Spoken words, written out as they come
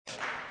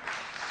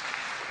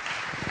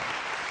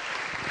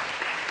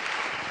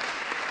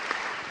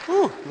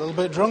A little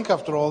bit drunk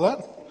after all that.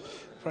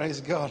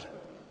 Praise God.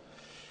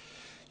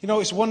 You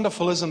know, it's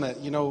wonderful, isn't it?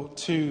 You know,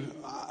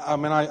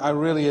 I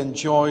really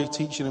enjoy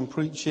teaching and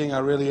preaching. I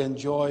really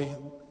enjoy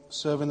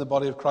serving the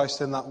body of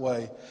Christ in that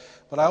way.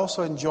 But I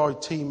also enjoy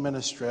team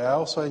ministry. I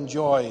also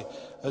enjoy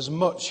as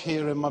much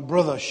hearing my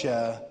brother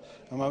share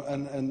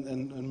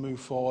and move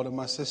forward, and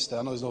my sister.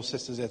 I know there's no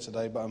sisters here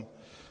today, but I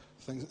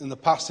think in the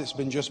past it's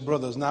been just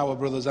brothers. Now we're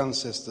brothers and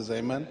sisters.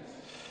 Amen.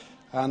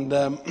 And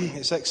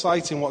it's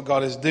exciting what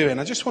God is doing.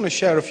 I just want to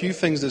share a few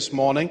things this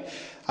morning.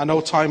 I know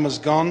time has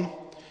gone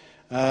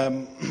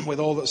with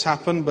all that's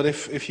happened, but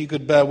if you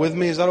could bear with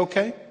me, is that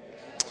okay?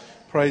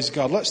 Praise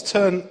God. Let's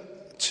turn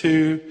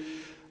to,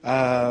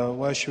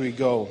 where should we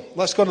go?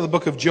 Let's go to the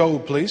book of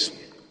Job, please.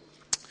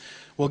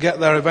 We'll get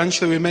there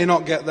eventually. We may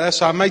not get there,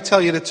 so I may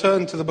tell you to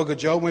turn to the book of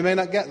Job. We may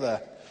not get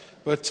there,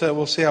 but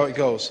we'll see how it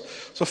goes.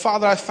 So,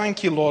 Father, I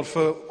thank you, Lord,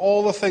 for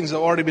all the things that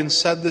have already been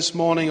said this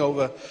morning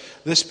over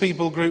this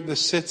people group,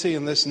 this city,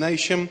 and this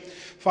nation.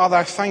 Father,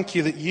 I thank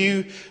you that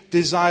you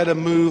desire to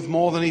move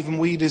more than even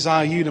we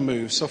desire you to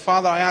move. So,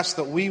 Father, I ask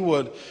that we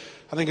would,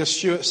 I think as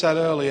Stuart said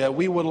earlier,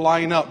 we would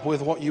line up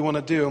with what you want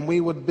to do, and we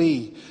would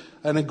be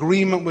in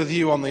agreement with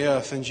you on the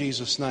earth in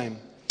Jesus' name.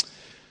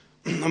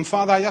 And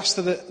Father, I ask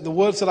that the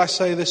words that I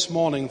say this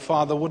morning,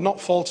 Father, would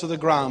not fall to the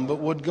ground, but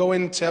would go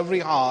into every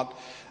heart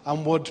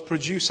and would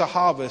produce a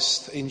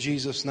harvest in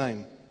Jesus'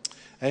 name.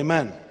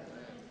 Amen.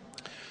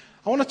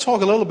 I want to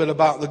talk a little bit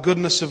about the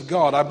goodness of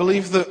God. I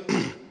believe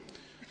that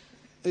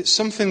it's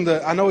something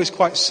that I know is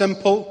quite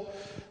simple,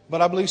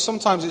 but I believe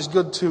sometimes it's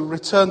good to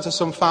return to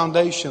some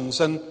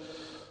foundations. And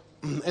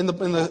in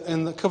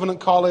the Covenant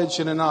College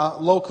and in our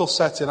local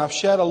setting, I've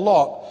shared a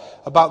lot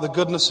about the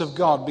goodness of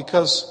God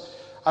because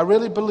I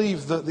really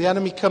believe that the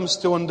enemy comes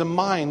to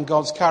undermine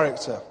God's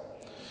character.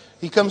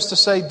 He comes to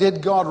say,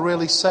 did God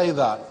really say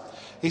that?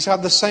 He's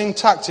had the same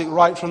tactic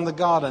right from the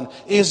garden.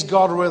 Is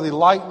God really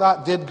like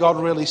that? Did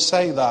God really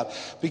say that?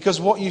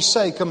 Because what you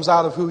say comes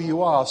out of who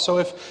you are. So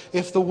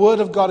if the word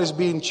of God is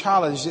being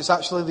challenged, it's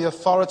actually the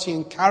authority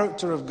and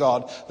character of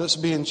God that's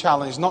being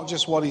challenged, not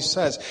just what he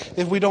says.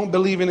 If we don't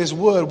believe in his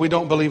word, we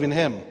don't believe in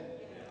him.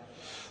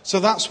 So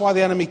that's why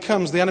the enemy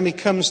comes. The enemy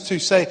comes to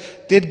say,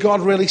 did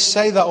God really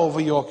say that over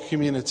your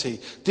community?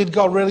 Did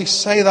God really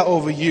say that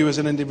over you as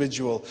an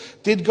individual?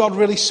 Did God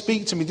really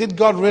speak to me? Did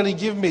God really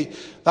give me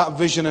that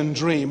vision and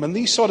dream? And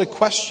these sort of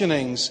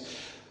questionings,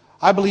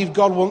 I believe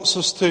God wants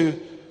us to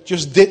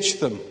just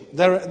ditch them.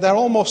 They're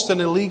almost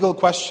an illegal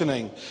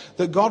questioning.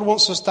 That God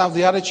wants us to have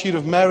the attitude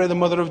of Mary, the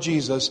mother of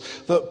Jesus,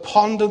 that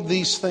pondered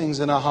these things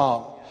in her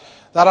heart.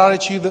 That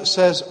attitude that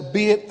says,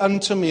 be it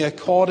unto me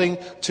according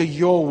to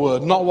your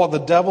word. Not what the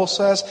devil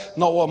says,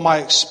 not what my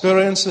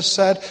experience has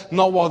said,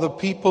 not what other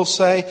people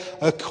say.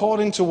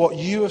 According to what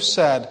you have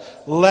said,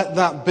 let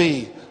that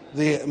be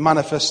the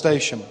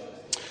manifestation.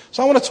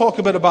 So I want to talk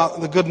a bit about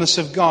the goodness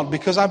of God,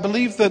 because I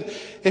believe that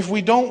if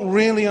we don't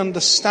really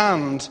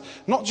understand,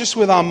 not just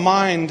with our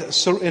mind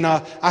in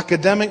an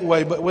academic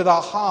way, but with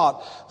our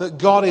heart, that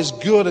God is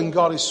good and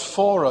God is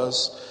for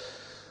us,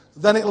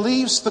 then it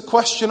leaves the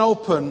question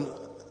open.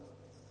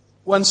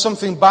 When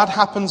something bad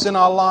happens in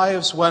our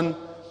lives, when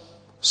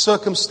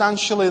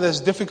circumstantially there's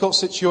difficult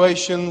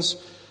situations,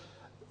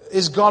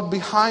 is God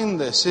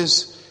behind this?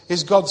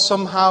 Is God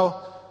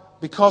somehow,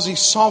 because he's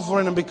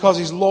sovereign and because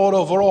he's Lord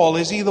over all,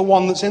 is he the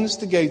one that's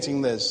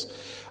instigating this?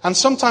 And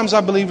sometimes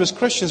I believe as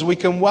Christians we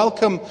can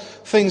welcome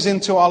things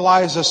into our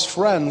lives as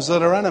friends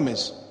that are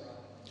enemies.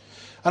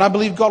 And I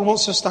believe God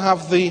wants us to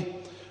have the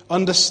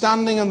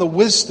understanding and the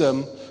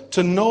wisdom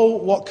to know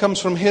what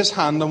comes from his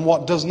hand and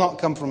what does not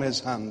come from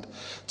his hand.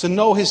 To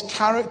know his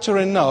character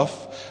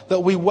enough that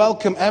we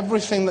welcome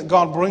everything that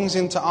God brings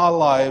into our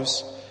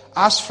lives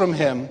as from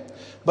him,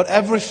 but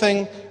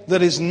everything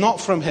that is not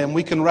from him,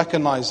 we can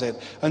recognize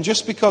it. And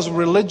just because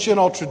religion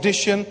or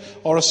tradition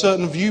or a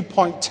certain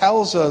viewpoint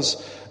tells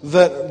us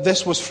that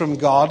this was from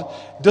God,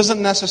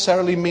 doesn't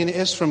necessarily mean it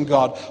is from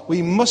God.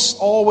 We must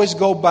always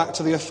go back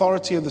to the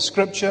authority of the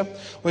Scripture.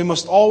 We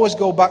must always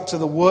go back to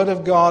the Word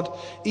of God.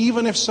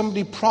 Even if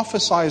somebody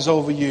prophesies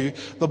over you,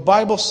 the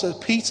Bible says,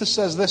 Peter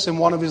says this in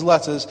one of his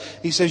letters.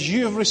 He says,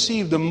 you have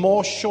received a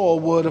more sure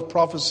word of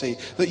prophecy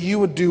that you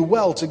would do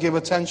well to give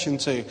attention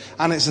to.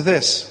 And it's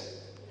this.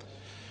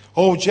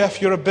 Oh,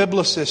 Jeff, you're a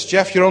biblicist.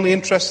 Jeff, you're only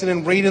interested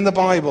in reading the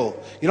Bible.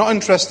 You're not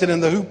interested in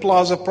the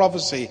hooplas of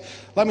prophecy.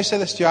 Let me say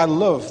this to you. I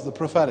love the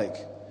prophetic.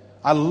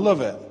 I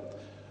love it.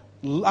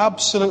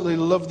 Absolutely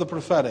love the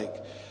prophetic.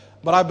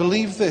 But I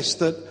believe this,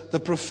 that the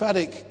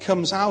prophetic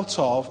comes out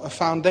of a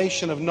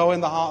foundation of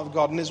knowing the heart of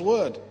God and his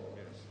word.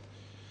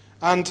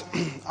 And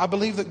I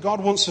believe that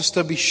God wants us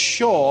to be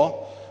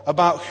sure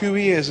about who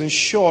he is and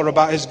sure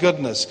about his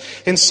goodness.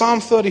 In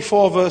Psalm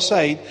 34 verse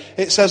 8,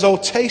 it says, oh,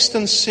 taste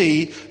and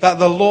see that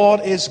the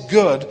Lord is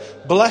good.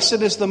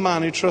 Blessed is the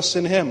man who trusts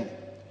in him.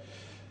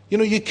 You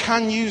know, you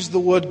can use the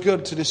word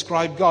good to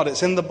describe God.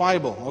 It's in the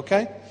Bible,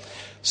 okay?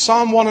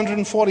 Psalm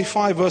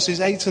 145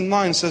 verses 8 and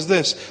 9 says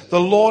this,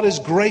 the Lord is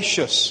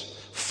gracious,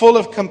 full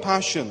of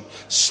compassion,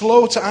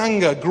 slow to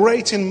anger,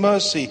 great in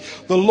mercy.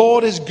 The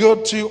Lord is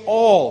good to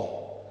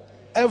all.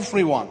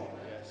 Everyone.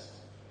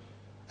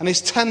 And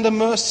his tender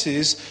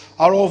mercies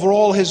are over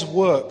all his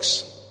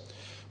works.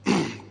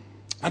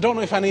 I don't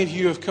know if any of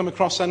you have come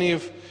across any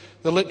of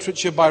the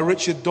literature by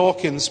Richard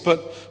Dawkins,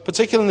 but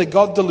particularly in the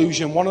God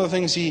Delusion, one of the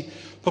things he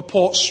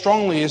purports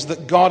strongly is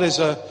that God is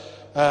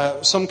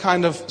some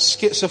kind of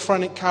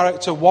schizophrenic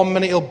character. 1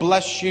 minute he'll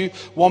bless you,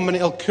 1 minute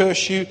he'll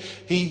curse you.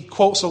 He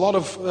quotes a lot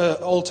of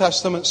Old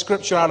Testament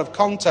scripture out of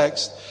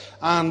context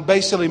and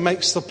basically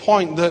makes the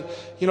point that,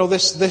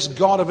 this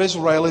God of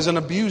Israel is an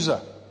abuser.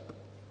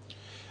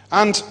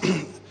 And,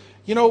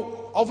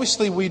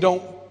 obviously we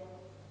don't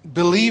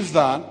believe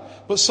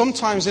that, but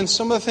sometimes in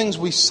some of the things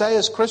we say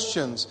as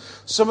Christians,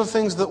 some of the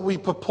things that we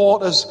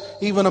purport as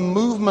even a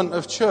movement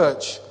of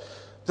church,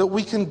 that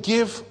we can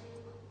give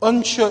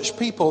unchurched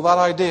people that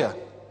idea.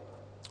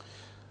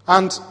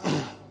 And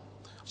I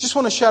just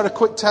want to share a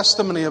quick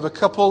testimony of a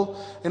couple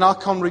in our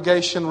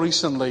congregation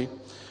recently.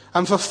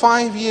 And for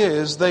 5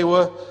 years, they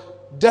were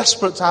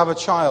desperate to have a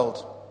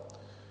child.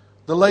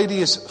 The lady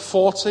is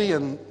 40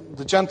 and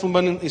the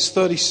gentleman is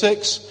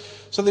 36.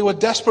 So they were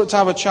desperate to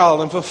have a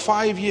child. And for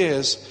 5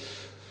 years,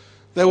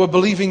 they were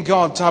believing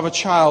God to have a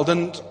child.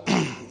 And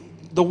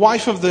the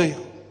wife of the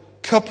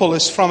couple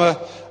is from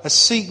a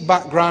Sikh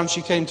background.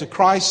 She came to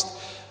Christ.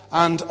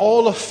 And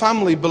all her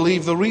family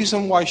believe the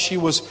reason why she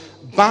was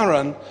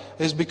barren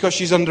is because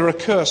she's under a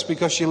curse,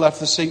 because she left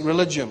the Sikh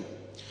religion.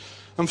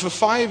 And for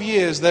 5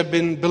 years, they've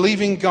been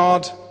believing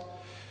God.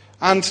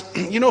 And,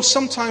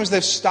 sometimes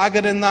they've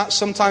staggered in that.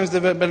 Sometimes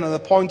they've been at the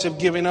point of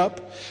giving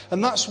up.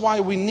 And that's why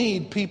we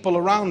need people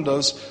around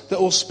us that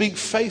will speak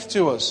faith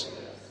to us.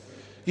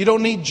 You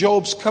don't need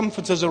Job's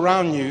comforters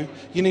around you.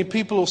 You need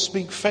people who will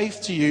speak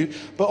faith to you,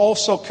 but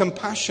also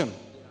compassion.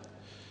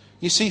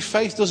 You see,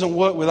 faith doesn't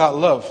work without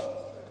love.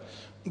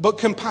 But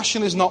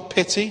compassion is not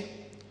pity.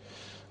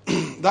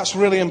 That's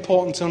really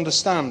important to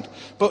understand.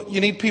 But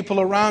you need people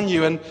around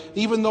you. And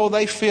even though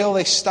they feel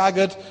they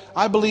staggered,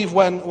 I believe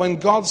when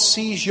God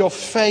sees your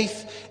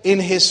faith in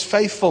his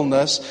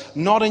faithfulness,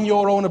 not in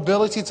your own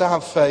ability to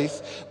have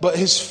faith, but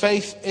his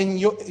faith in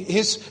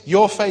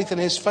your faith in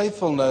his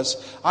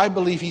faithfulness, I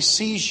believe he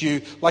sees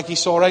you like he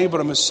saw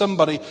Abraham, as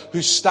somebody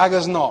who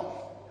staggers not.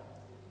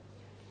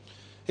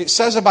 It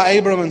says about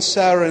Abraham and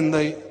Sarah in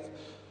the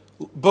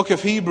book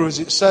of Hebrews,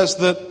 it says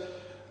that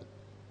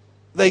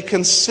they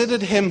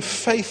considered him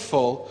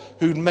faithful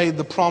who'd made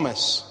the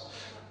promise.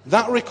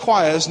 That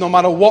requires, no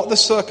matter what the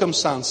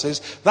circumstances,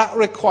 that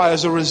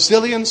requires a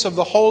resilience of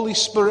the Holy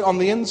Spirit on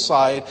the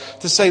inside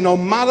to say, no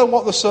matter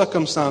what the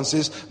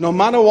circumstances, no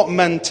matter what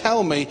men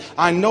tell me,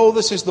 I know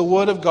this is the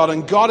word of God,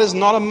 and God is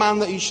not a man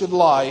that he should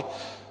lie,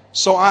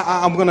 so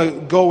I'm going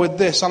to go with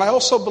this. And I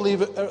also believe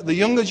the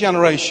younger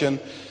generation,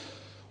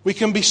 we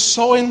can be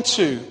so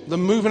into the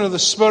movement of the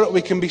Spirit,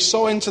 we can be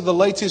so into the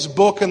latest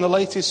book and the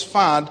latest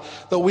fad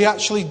that we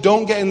actually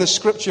don't get in the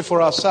scripture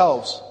for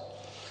ourselves.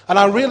 And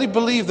I really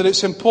believe that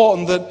it's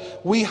important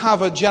that we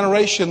have a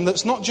generation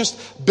that's not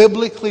just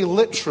biblically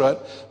literate,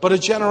 but a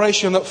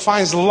generation that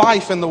finds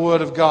life in the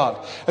Word of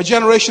God. A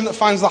generation that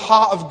finds the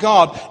heart of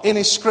God in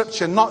his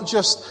scripture, not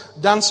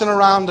just dancing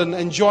around and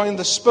enjoying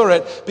the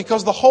Spirit,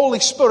 because the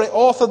Holy Spirit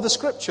authored the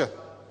scripture.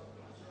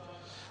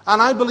 And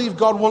I believe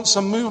God wants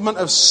a movement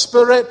of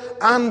spirit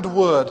and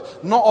word.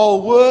 Not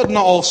all word,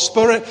 not all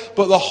spirit,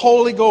 but the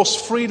Holy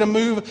Ghost free to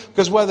move,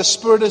 because where the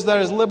Spirit is,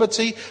 there is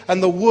liberty.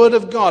 And the word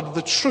of God,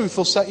 the truth,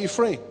 will set you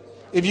free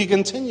if you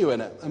continue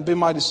in it and be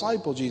my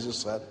disciple, Jesus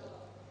said.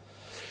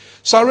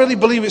 So I really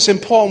believe it's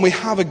important we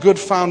have a good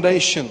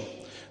foundation,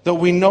 that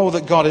we know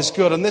that God is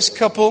good. And this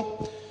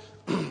couple,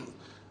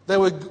 they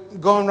were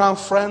going around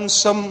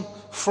some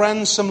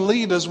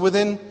leaders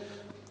within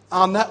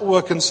our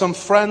network and some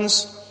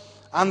friends.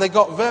 And they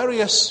got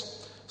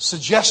various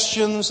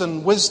suggestions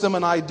and wisdom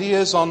and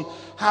ideas on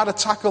how to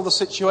tackle the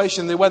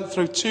situation. They went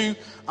through 2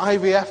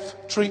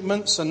 IVF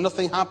treatments and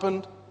nothing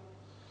happened.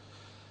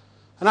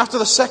 And after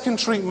the second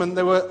treatment,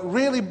 they were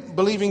really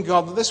believing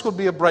God that this would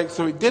be a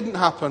breakthrough. It didn't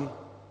happen.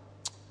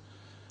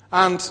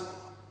 And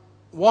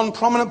one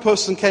prominent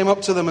person came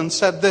up to them and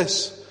said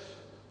this: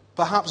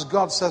 perhaps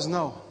God says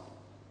no.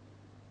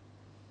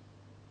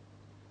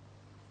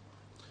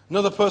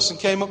 Another person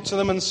came up to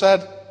them and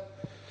said,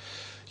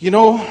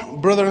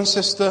 brother and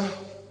sister,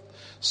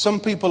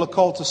 some people are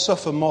called to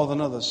suffer more than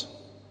others.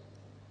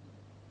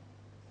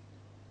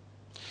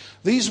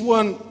 These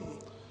weren't,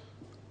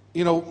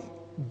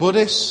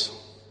 Buddhists.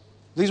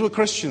 These were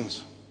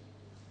Christians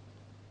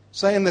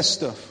saying this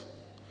stuff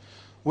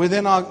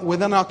within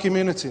our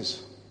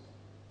communities.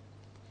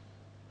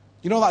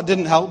 That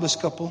didn't help this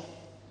couple.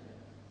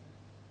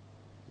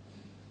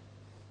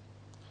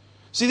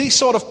 See, these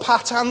sort of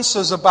pat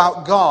answers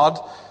about God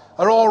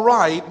are all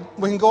right.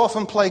 We can go off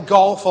and play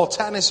golf or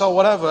tennis or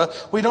whatever.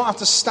 We don't have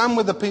to stand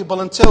with the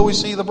people until we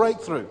see the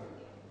breakthrough.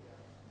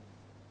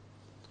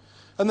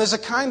 And there's a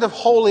kind of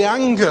holy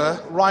anger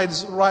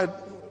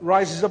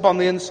rises up on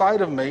the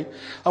inside of me.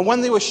 And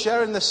when they were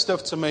sharing this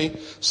stuff to me,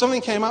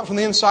 something came out from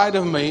the inside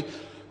of me.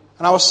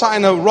 And I was sat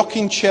in a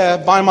rocking chair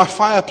by my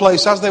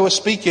fireplace as they were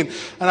speaking.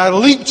 And I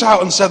leaped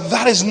out and said,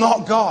 that is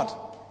not God.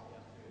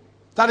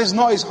 That is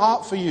not his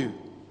heart for you.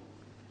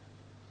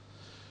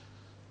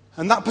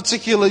 And that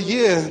particular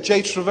year,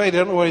 Jay Trevade, I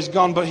don't know where he's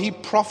gone, but he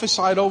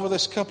prophesied over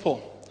this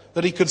couple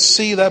that he could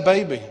see their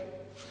baby.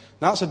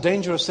 Now, that's a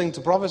dangerous thing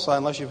to prophesy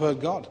unless you've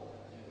heard God.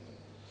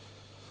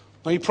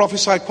 Now, he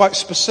prophesied quite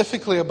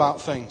specifically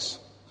about things.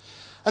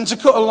 And to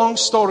cut a long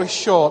story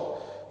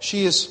short,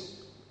 she is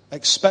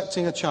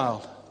expecting a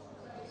child.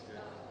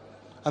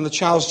 And the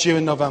child's due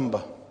in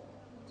November.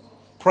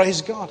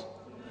 Praise God.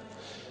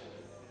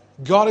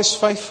 God is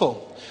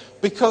faithful.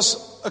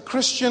 Because a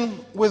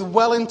Christian with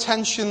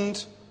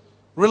well-intentioned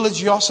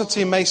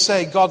religiosity may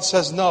say, God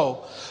says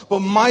no. But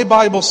my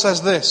Bible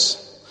says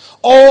this.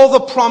 All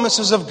the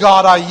promises of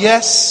God are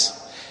yes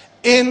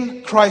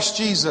in Christ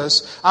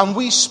Jesus. And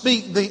we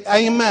speak the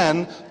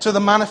amen to the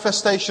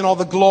manifestation or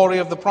the glory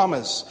of the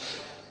promise.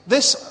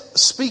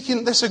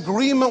 This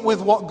agreement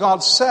with what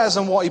God says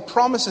and what he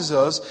promises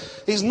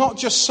us is not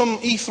just some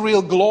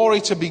ethereal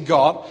glory to be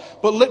got,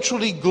 but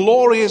literally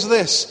glory is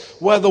this,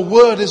 where the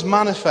word is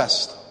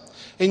manifest.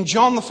 In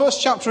John, the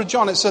first chapter of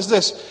John, it says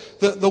this,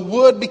 that the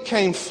word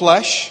became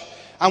flesh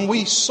and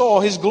we saw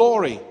his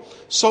glory.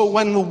 So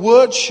when the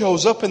word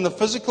shows up in the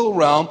physical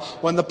realm,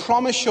 when the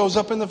promise shows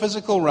up in the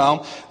physical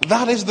realm,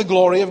 that is the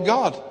glory of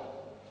God.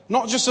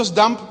 Not just us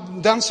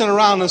dancing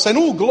around and saying,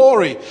 oh,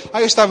 glory.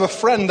 I used to have a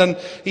friend and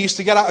he used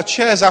to get out of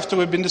chairs after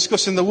we'd been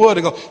discussing the word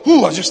and go,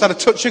 ooh, I just had a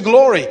touch of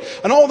glory.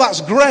 And all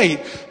that's great.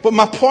 But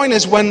my point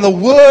is when the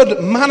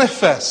word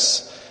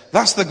manifests,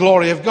 that's the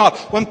glory of God.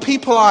 When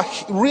people are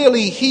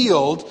really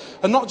healed,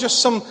 and not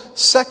just some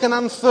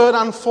second-hand,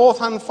 third-hand,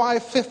 fourth-hand,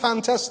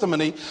 fifth-hand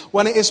testimony,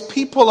 when it is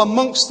people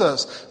amongst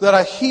us that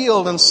are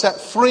healed and set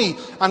free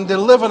and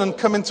delivered and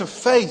come into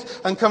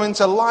faith and come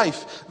into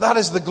life, that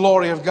is the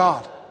glory of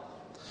God.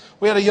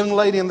 We had a young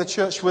lady in the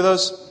church with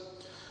us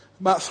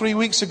about 3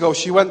 weeks ago.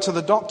 She went to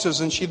the doctors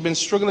and she'd been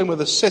struggling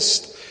with a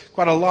cyst,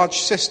 quite a large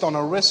cyst on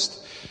her wrist.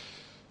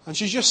 And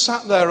she's just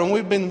sat there and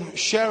we've been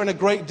sharing a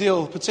great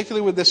deal,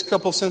 particularly with this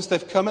couple since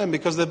they've come in,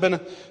 because they've been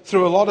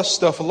through a lot of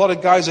stuff. A lot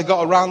of guys have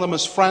got around them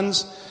as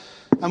friends.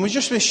 And we've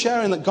just been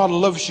sharing that God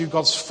loves you,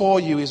 God's for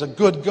you, he's a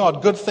good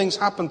God. Good things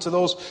happen to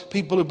those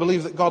people who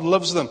believe that God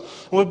loves them.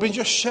 And we've been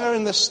just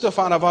sharing this stuff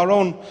out of our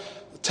own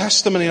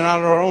testimony and out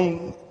of our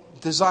own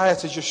desire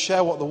to just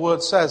share what the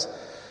word says.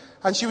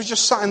 And she was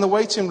just sat in the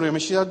waiting room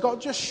and she said, God,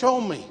 just show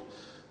me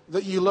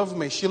that you love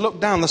me. She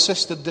looked down, the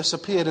cyst had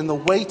disappeared in the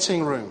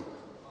waiting room.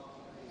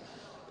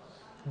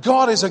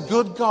 God is a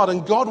good God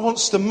and God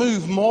wants to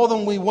move more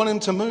than we want him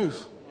to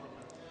move.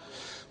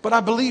 But I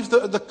believe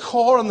that at the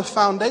core and the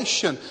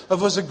foundation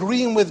of us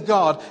agreeing with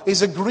God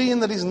is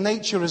agreeing that his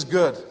nature is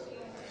good.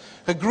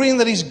 Agreeing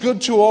that he's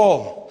good to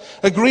all.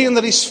 Agreeing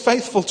that he's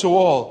faithful to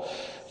all.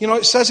 You know,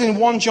 it says in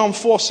 1 John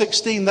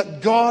 4:16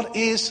 that God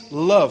is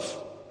love.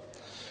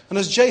 And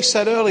as Jay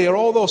said earlier,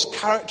 all those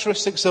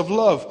characteristics of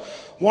love,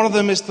 one of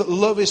them is that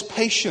love is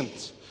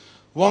patient.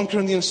 1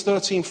 Corinthians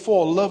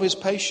 13:4, love is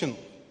patient.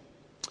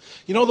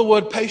 You know, the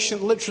word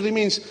patient literally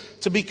means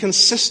to be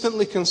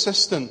consistently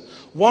consistent.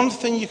 One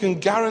thing you can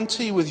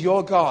guarantee with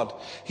your God,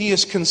 he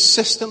is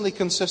consistently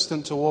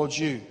consistent towards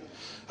you.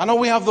 I know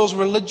we have those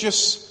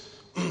religious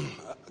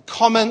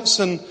comments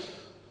and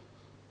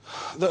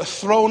that are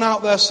thrown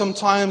out there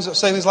sometimes that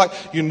say things like,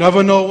 you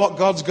never know what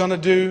God's going to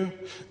do.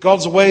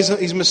 God's ways,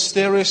 he's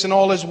mysterious in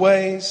all his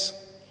ways.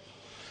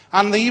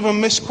 And they even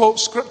misquote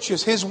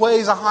scriptures. His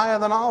ways are higher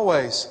than our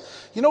ways.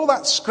 You know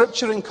that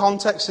scripture in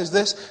context is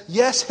this?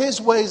 Yes, his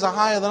ways are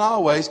higher than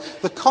our ways.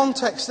 The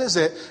context is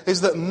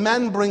that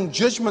men bring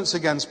judgments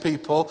against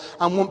people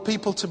and want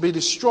people to be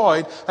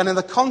destroyed. And in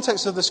the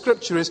context of the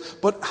scripture is,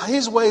 but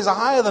his ways are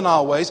higher than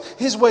our ways.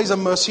 His ways are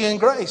mercy and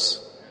grace.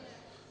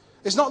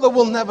 It's not that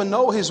we'll never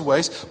know his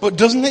ways, but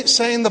doesn't it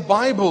say in the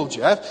Bible,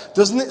 Jeff?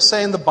 Doesn't it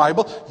say in the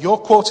Bible? You're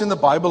quoting the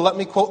Bible. Let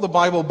me quote the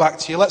Bible back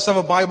to you. Let's have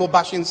a Bible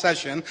bashing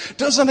session.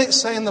 Doesn't it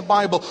say in the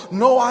Bible,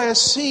 no eye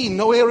has seen,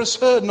 no ear has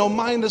heard, no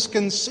mind has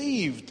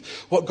conceived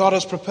what God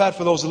has prepared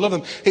for those who love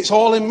him? It's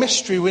all in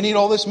mystery. We need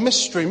all this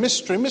mystery.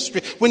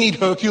 We need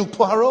Hercule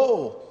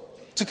Poirot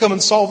to come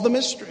and solve the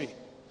mystery.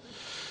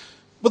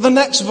 But the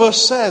next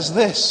verse says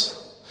this,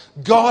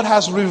 God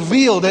has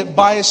revealed it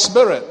by his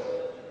Spirit.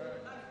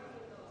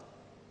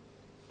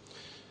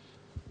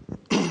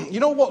 You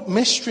know what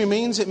mystery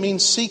means? It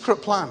means secret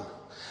plan.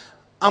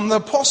 And the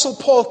Apostle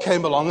Paul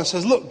came along and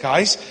says, look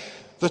guys,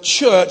 the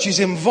church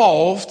is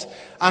involved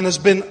and has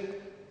been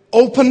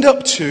opened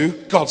up to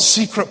God's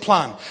secret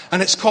plan.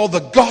 And it's called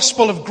the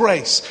gospel of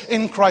grace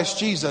in Christ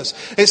Jesus.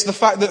 It's the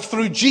fact that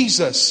through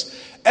Jesus,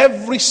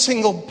 every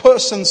single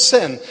person's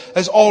sin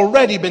has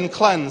already been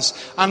cleansed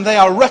and they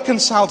are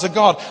reconciled to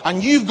God.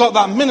 And you've got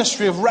that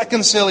ministry of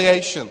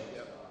reconciliation.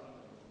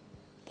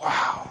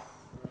 Wow.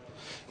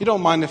 You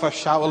don't mind if I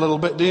shout a little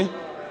bit, do you?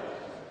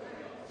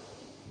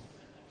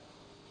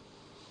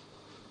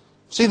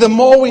 See, the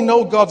more we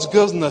know God's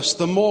goodness,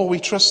 the more we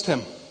trust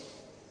him.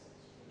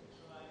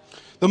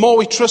 The more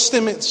we trust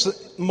him,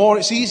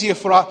 it's easier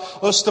for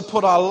us to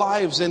put our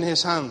lives in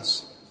his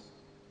hands.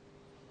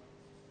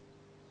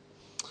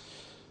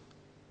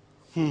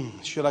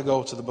 Should I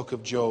go to the book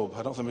of Job?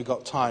 I don't think we've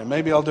got time.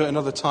 Maybe I'll do it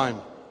another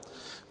time.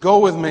 Go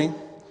with me.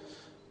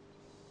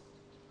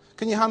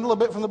 Can you handle a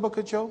bit from the book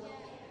of Job?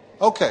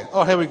 Okay.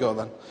 Oh, here we go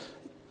then.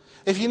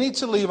 If you need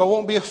to leave, I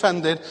won't be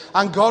offended,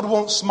 and God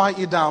won't smite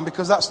you down,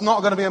 because that's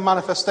not going to be a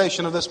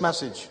manifestation of this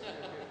message.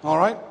 All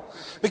right?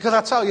 Because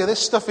I tell you, this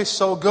stuff is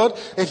so good.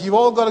 If you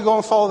all got to go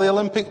and follow the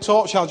Olympic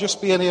torch, I'll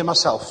just be in here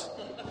myself.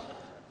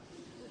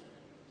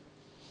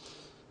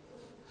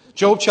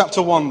 Job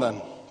chapter 1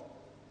 then.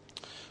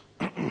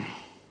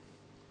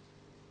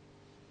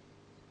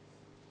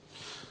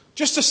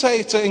 Just to say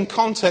it in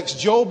context,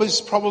 Job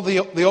is probably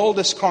the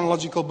oldest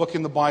chronological book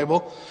in the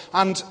Bible,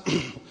 and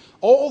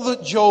all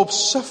that Job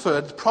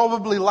suffered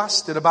probably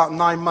lasted about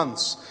 9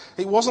 months.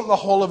 It wasn't the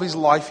whole of his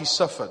life he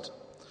suffered,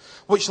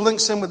 which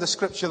links in with the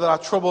scripture that our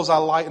troubles are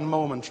light and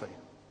momentary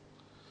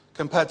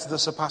compared to the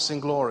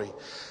surpassing glory.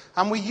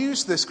 And we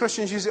use this,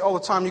 Christians use it all the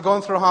time. You're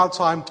going through a hard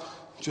time,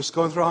 just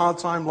going through a hard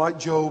time like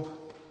Job.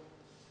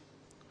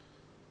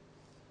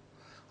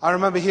 I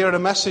remember hearing a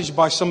message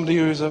by somebody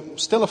who is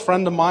still a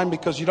friend of mine,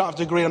 because you don't have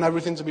to agree on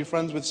everything to be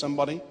friends with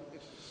somebody.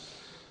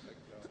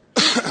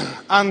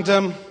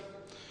 And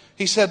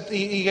he said,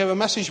 he gave a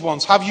message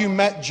once, have you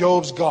met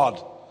Job's God?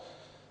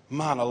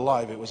 Man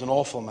alive, it was an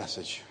awful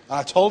message. And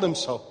I told him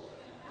so.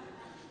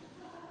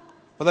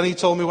 But then he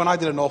told me when I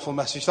did an awful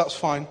message, that's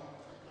fine.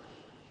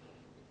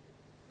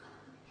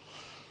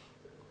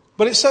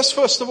 But it says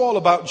first of all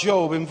about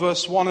Job in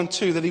verse 1 and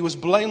 2 that he was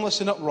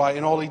blameless and upright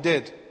in all he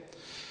did.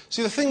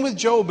 See, the thing with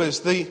Job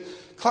is, the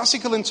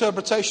classical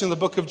interpretation of the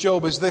book of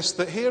Job is this,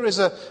 that here is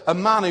a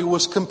man who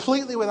was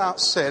completely without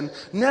sin,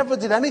 never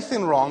did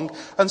anything wrong,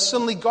 and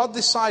suddenly God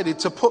decided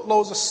to put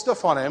loads of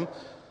stuff on him,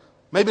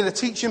 maybe to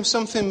teach him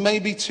something,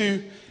 maybe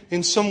to,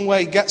 in some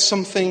way, get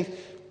something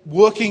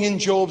working in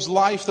Job's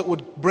life that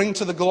would bring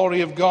to the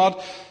glory of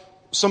God.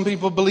 Some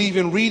people believe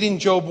in reading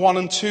Job 1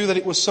 and 2 that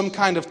it was some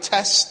kind of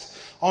test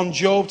on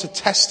Job to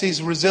test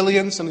his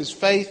resilience and his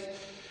faith.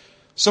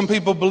 Some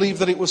people believe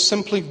that it was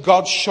simply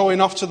God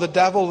showing off to the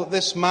devil that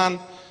this man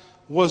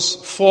was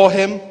for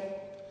him.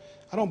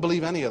 I don't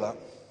believe any of that.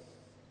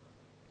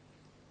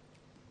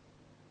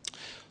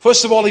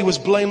 First of all, he was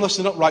blameless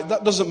and upright.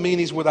 That doesn't mean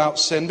he's without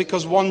sin,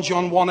 because 1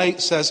 John 1:8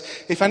 says,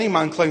 if any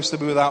man claims to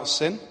be without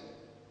sin,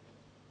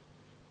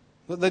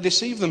 that they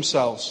deceive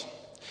themselves.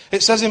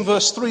 It says in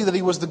verse 3 that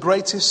he was the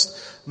greatest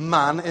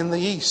man in the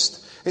East.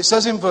 It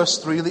says in verse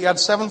 3 that he had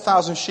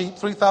 7,000 sheep,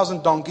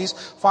 3,000 donkeys,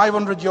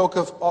 500 yoke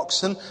of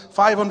oxen,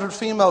 500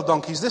 female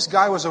donkeys. This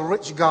guy was a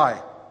rich guy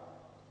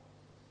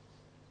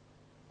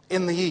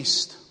in the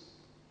East.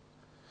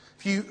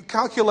 If you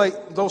calculate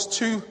those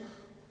two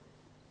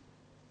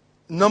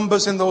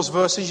numbers in those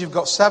verses, you've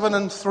got 7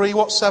 and 3.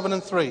 What's 7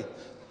 and 3?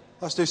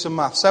 Let's do some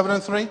math. 7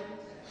 and 3?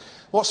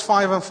 What's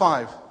 5 and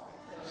 5?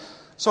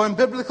 So in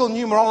biblical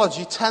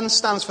numerology, 10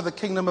 stands for the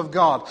kingdom of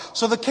God.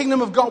 So the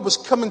kingdom of God was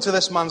coming to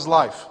this man's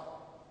life.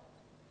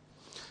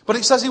 But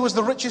it says he was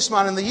the richest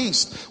man in the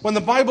East. When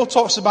the Bible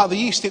talks about the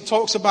East, it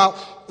talks about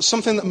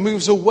something that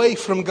moves away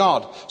from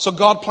God. So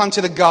God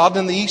planted a garden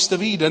in the east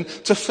of Eden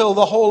to fill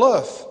the whole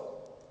earth.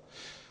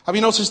 Have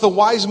you noticed the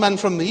wise men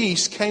from the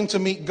East came to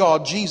meet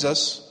God,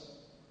 Jesus?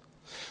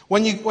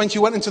 When you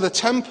went into the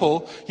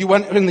temple, you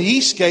went in the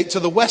east gate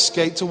to the west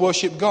gate to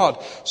worship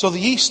God. So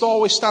the East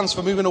always stands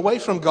for moving away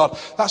from God.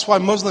 That's why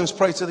Muslims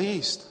pray to the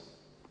East.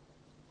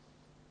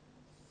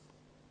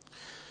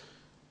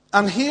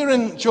 And here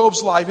in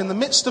Job's life, in the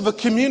midst of a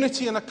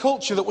community and a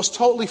culture that was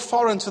totally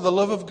foreign to the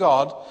love of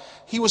God,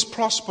 he was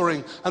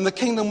prospering and the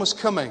kingdom was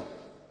coming.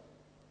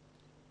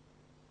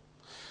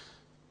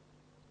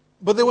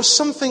 But there was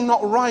something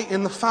not right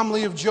in the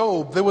family of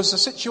Job. There was a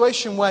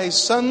situation where his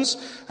sons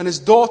and his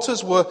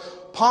daughters were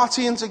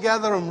partying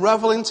together and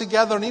reveling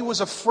together, and he was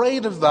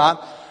afraid of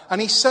that.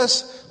 And he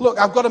says, look,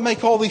 I've got to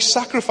make all these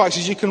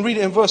sacrifices. You can read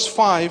it in verse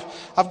 5.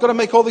 I've got to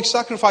make all these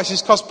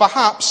sacrifices because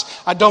perhaps,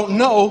 I don't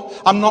know,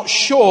 I'm not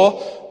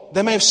sure,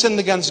 they may have sinned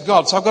against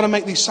God. So I've got to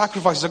make these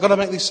sacrifices. I've got to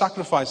make these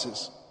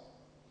sacrifices.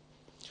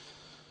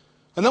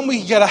 And then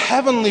we get a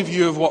heavenly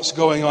view of what's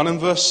going on in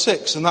verse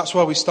 6, and that's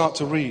where we start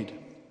to read.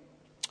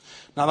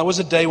 Now there was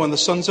a day when the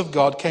sons of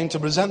God came to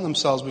present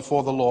themselves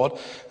before the Lord,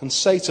 and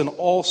Satan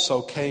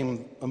also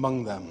came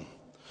among them.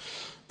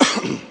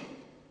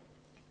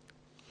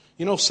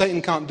 You know,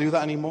 Satan can't do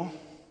that anymore.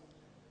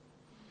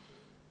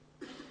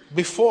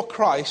 Before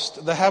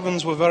Christ, the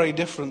heavens were very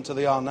different to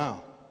they are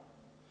now.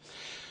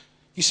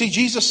 You see,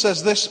 Jesus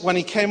says this when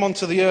he came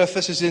onto the earth.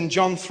 This is in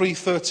John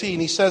 3:13.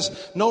 He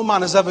says, no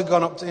man has ever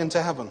gone up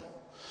into heaven.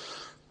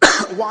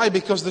 Why?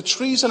 Because the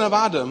treason of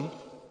Adam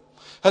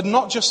had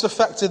not just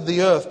affected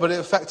the earth, but it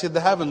affected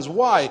the heavens.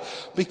 Why?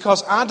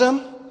 Because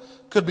Adam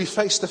could be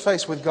face to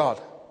face with God.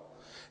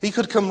 He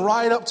could come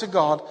right up to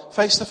God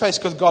face to face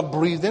because God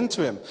breathed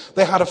into him.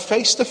 They had a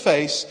face to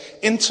face,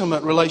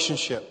 intimate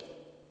relationship.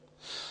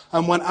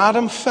 And when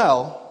Adam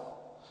fell,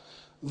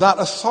 that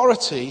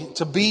authority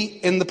to be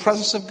in the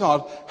presence of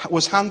God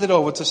was handed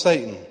over to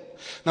Satan.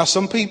 Now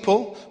some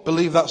people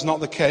believe that's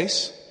not the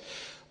case.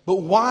 But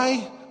why,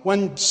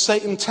 when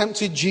Satan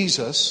tempted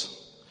Jesus,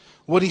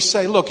 Would he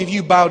say, look, if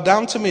you bow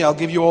down to me, I'll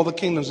give you all the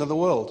kingdoms of the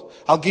world.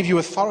 I'll give you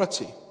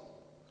authority.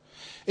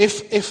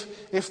 If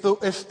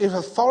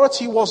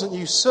authority wasn't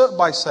usurped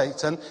by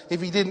Satan,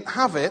 if he didn't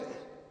have it,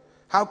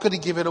 how could he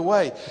give it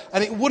away?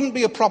 And it wouldn't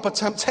be a proper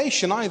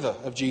temptation either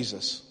of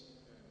Jesus.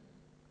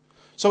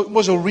 So it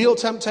was a real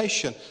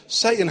temptation.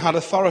 Satan had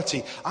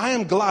authority. I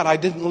am glad I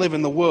didn't live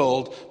in the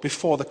world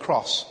before the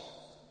cross.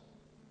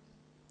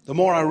 The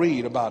more I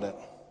read about it.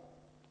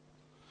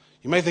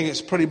 You may think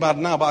it's pretty bad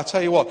now, but I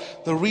tell you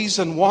what, the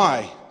reason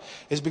why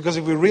is because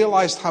if we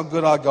realized how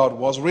good our God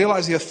was,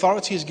 realize the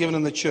authority He's given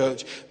in the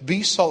church,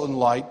 be salt and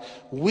light,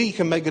 we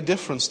can make a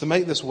difference to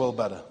make this world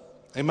better.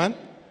 Amen?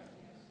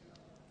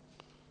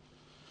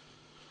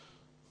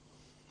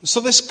 So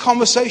this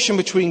conversation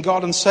between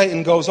God and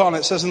Satan goes on.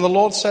 It says, and the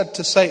Lord said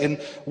to Satan,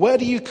 where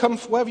have you come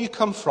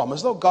from?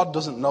 As though God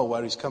doesn't know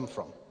where he's come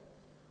from.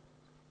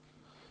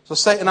 So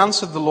Satan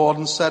answered the Lord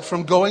and said,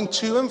 from going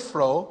to and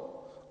fro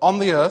on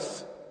the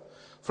earth,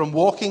 from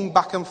walking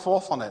back and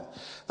forth on it.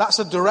 That's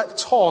a direct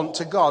taunt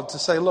to God to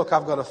say, look,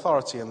 I've got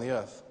authority in the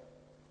earth.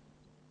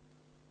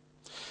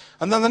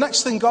 And then the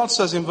next thing God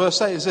says in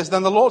verse 8 is this,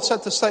 then the Lord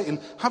said to Satan,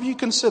 have you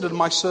considered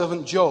my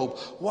servant Job?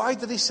 Why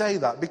did he say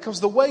that? Because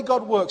the way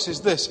God works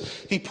is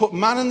this. He put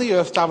man in the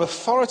earth to have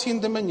authority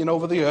and dominion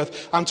over the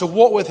earth and to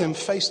walk with him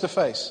face to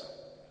face.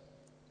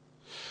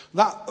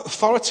 That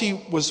authority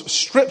was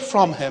stripped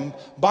from him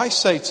by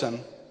Satan,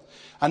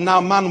 and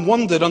now man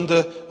wandered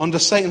under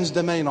Satan's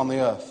domain on the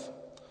earth.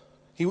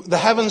 The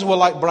heavens were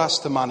like brass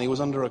to man. He was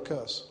under a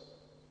curse.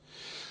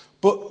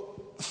 But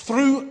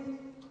through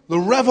the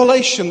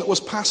revelation that was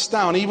passed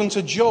down even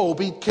to Job,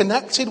 he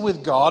connected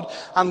with God,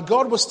 and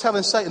God was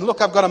telling Satan,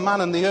 look, I've got a man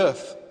in the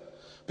earth.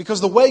 Because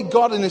the way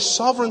God in his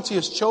sovereignty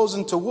has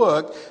chosen to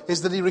work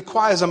is that he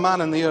requires a man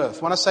in the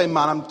earth. When I say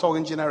man, I'm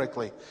talking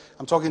generically.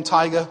 I'm talking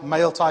tiger,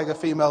 male tiger,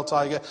 female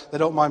tiger. They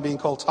don't mind being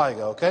called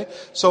tiger, okay?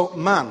 So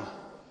man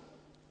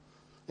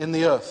in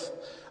the earth.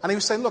 And he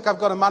was saying, look, I've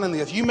got a man in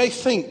the earth. You may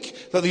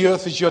think that the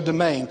earth is your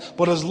domain,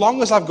 but as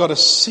long as I've got a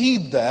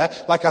seed there,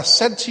 like I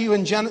said to you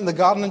in the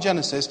Garden of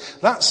Genesis,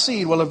 that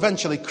seed will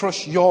eventually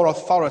crush your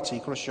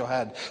authority, crush your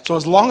head. So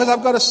as long as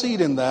I've got a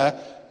seed in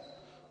there,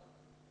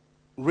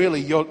 really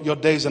your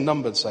days are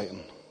numbered,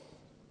 Satan.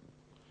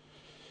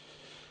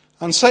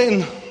 And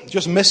Satan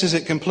just misses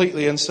it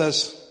completely and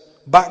says,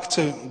 back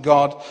to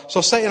God.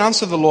 So Satan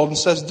answered the Lord and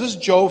says, does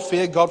Job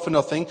fear God for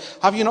nothing?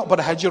 Have you not put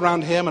a hedge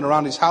around him and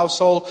around his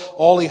household?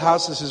 All he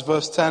has, this is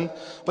verse 10.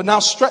 But now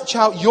stretch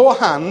out your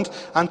hand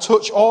and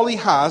touch all he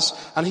has,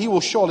 and he will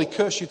surely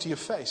curse you to your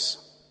face.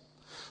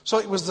 So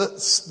it was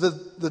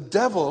the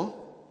devil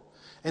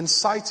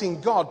inciting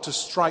God to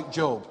strike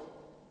Job.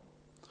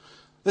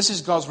 This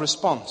is God's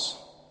response.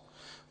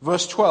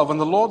 Verse 12, and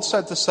the Lord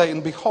said to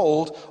Satan,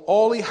 behold,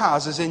 all he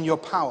has is in your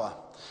power.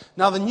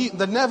 Now,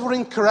 the Never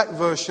Incorrect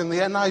version, the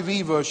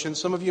NIV version,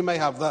 some of you may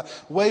have that.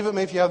 Wave at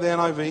me if you have the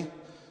NIV.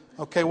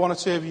 Okay, one or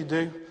two of you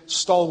do.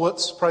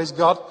 Stalwarts, praise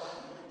God.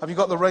 Have you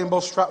got the rainbow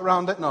strap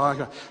around it? No.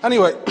 Okay.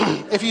 Anyway,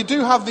 if you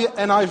do have the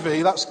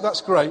NIV,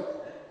 that's great.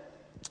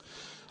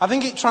 I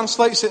think it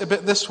translates it a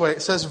bit this way.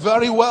 It says,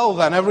 very well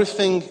then,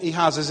 everything he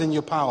has is in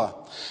your power.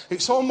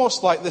 It's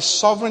almost like this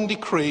sovereign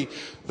decree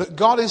that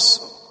God is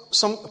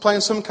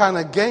playing some kind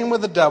of game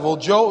with the devil.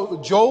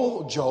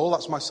 Joel,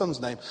 that's my son's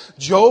name.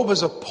 Job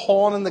is a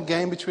pawn in the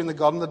game between the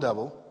God and the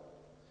devil.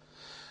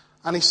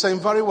 And he's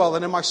saying, very well,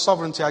 then in my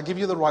sovereignty, I give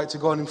you the right to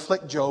go and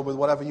inflict Job with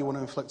whatever you want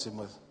to inflict him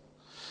with.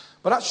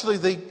 But actually,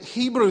 the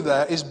Hebrew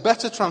there is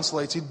better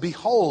translated,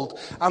 behold.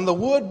 And the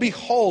word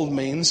behold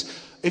means,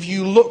 if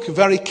you look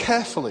very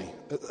carefully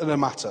at a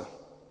matter.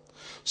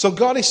 So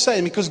God is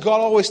saying, because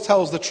God always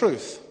tells the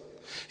truth.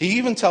 He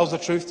even tells the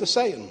truth to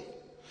Satan.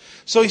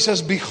 So he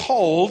says,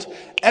 behold,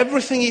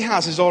 everything he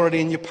has is already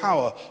in your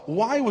power.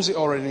 Why was it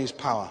already in his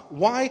power?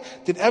 Why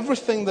did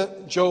everything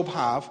that Job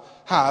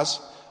has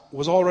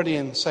was already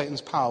in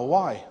Satan's power?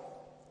 Why?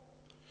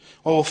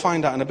 Well, we'll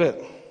find out in a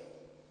bit.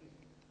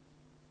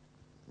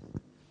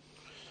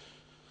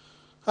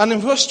 And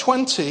in verse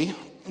 20,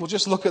 we'll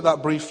just look at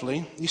that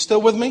briefly. You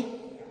still with me?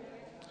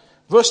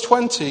 Verse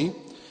 20,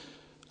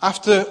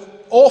 after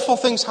awful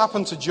things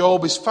happen to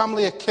Job, his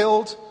family are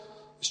killed.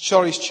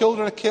 His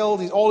children are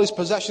killed. All his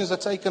possessions are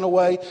taken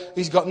away.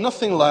 He's got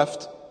nothing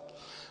left.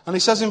 And he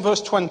says in verse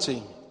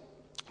 20,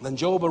 then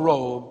Job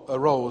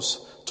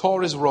arose,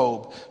 tore his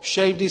robe,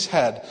 shaved his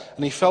head,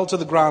 and he fell to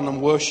the ground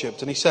and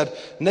worshipped. And he said,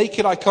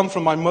 naked I come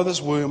from my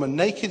mother's womb, and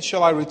naked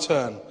shall I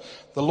return.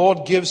 The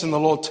Lord gives and the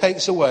Lord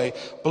takes away.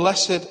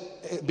 Blessed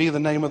be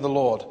the name of the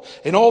Lord.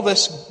 In all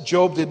this,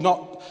 Job did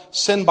not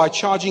sin by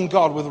charging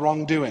God with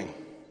wrongdoing.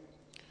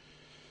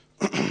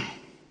 I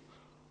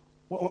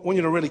want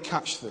you to really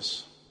catch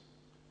this.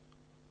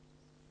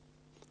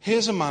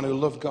 Here's a man who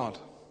loved God,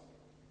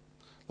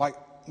 like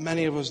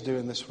many of us do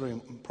in this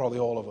room, probably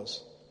all of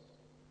us.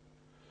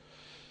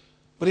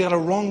 But he had a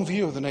wrong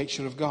view of the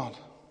nature of God.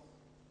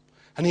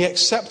 And he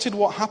accepted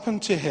what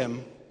happened to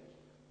him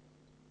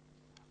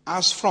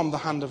as from the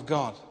hand of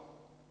God.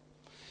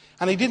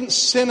 And he didn't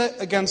sin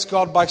against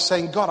God by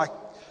saying, God,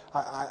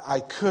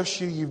 I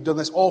curse you, you've done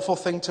this awful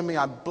thing to me,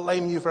 I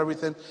blame you for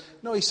everything.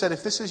 No, he said,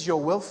 if this is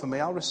your will for me,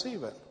 I'll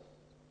receive it.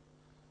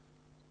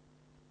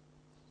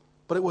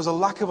 But it was a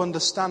lack of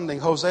understanding.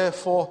 Hosea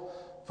 4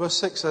 verse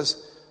 6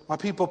 says, my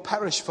people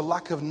perish for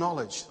lack of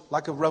knowledge,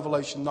 lack of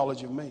revelation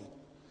knowledge of me.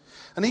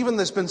 And even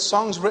there's been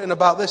songs written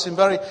about this in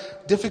very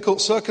difficult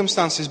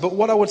circumstances. But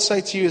what I would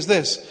say to you is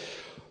this,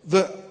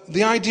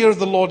 the idea of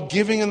the Lord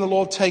giving and the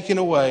Lord taking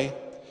away,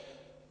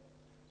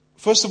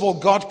 first of all,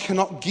 God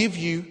cannot give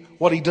you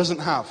what he doesn't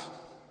have.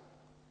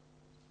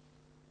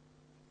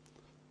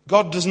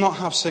 God does not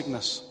have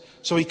sickness,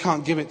 so he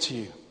can't give it to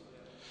you.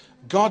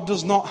 God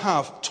does not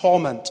have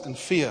torment and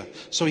fear,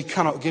 so he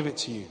cannot give it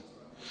to you.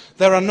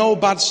 There are no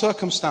bad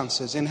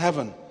circumstances in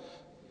heaven.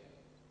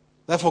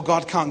 Therefore,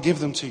 God can't give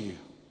them to you.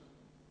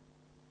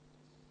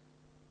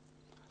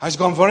 It's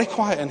gone very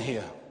quiet in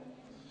here.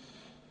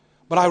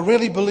 But I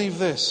really believe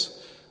this,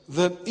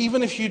 that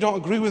even if you don't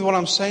agree with what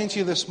I'm saying to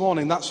you this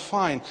morning, that's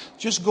fine.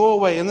 Just go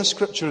away in the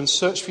scripture and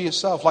search for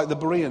yourself, like the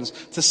Bereans,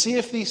 to see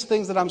if these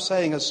things that I'm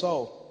saying are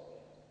so.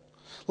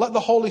 Let the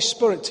Holy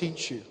Spirit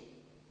teach you.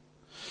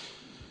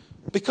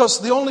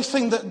 Because the only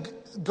thing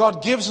that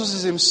God gives us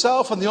is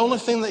himself, and the only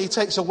thing that he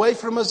takes away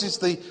from us is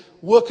the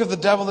work of the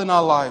devil in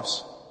our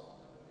lives.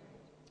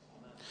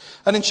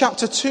 And in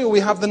chapter 2, we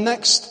have the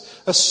next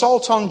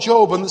assault on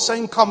Job and the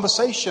same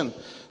conversation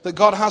that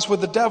God has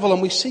with the devil.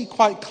 And we see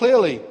quite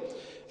clearly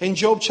in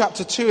Job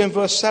chapter 2 in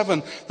verse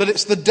 7 that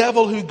it's the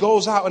devil who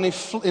goes out and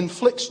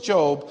inflicts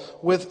Job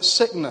with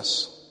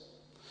sickness,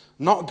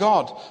 not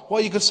God.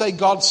 Well, you could say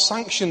God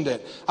sanctioned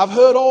it. I've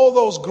heard all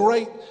those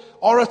great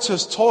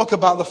orators talk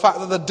about the fact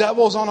that the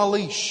devil's on a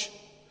leash,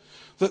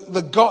 that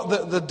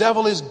the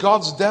devil is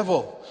God's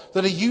devil,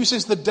 that he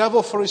uses the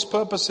devil for his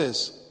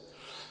purposes.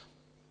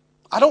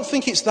 I don't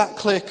think it's that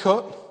clear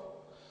cut.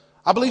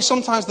 I believe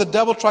sometimes the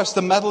devil tries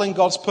to meddle in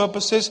God's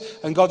purposes,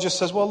 and God just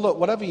says, well, look,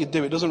 whatever you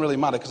do, it doesn't really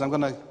matter, because I'm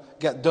going to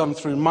get done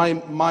through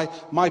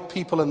my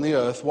people in the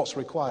earth what's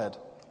required.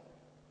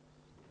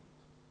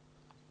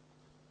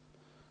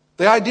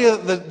 The idea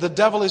that the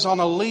devil is on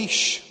a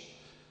leash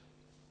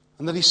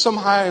and that he's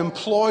somehow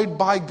employed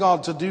by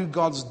God to do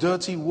God's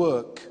dirty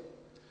work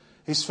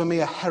is for me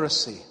a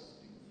heresy.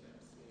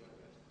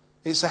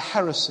 It's a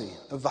heresy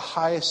of the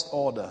highest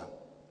order.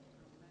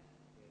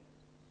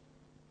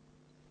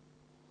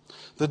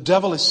 The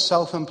devil is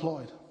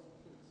self-employed.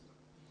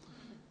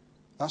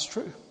 That's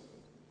true.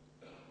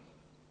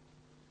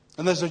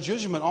 And there's a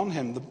judgment on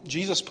him.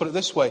 Jesus put it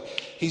this way,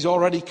 he's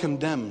already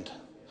condemned.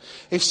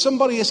 If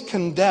somebody is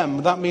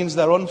condemned, that means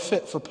they're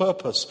unfit for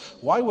purpose.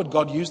 Why would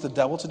God use the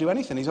devil to do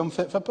anything? He's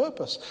unfit for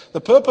purpose.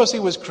 The purpose he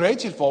was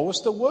created for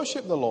was to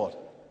worship the Lord.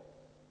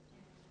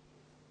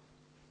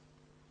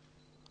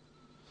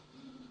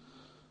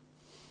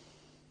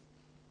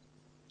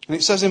 And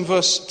it says in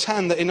verse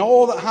 10 that in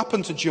all that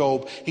happened to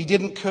Job, he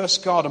didn't curse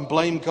God and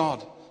blame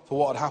God for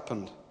what had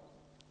happened.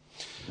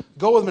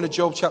 Go with me to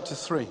Job chapter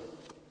 3.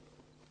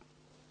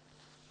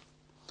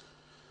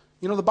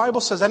 You know, the Bible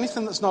says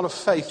anything that's not of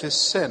faith is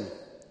sin.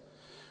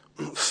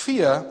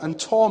 Fear and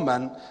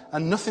torment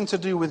and nothing to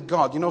do with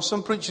God. You know,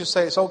 some preachers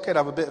say it's okay to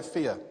have a bit of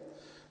fear.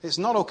 It's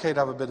not okay to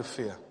have a bit of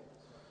fear.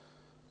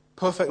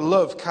 Perfect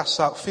love casts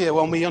out fear.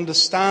 When we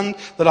understand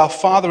that our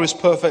Father is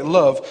perfect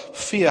love,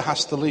 fear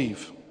has to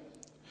leave.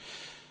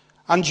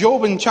 And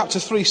Job in chapter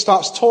 3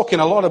 starts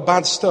talking a lot of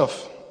bad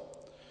stuff.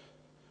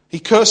 He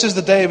curses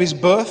the day of his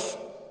birth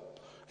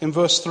in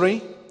verse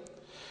 3.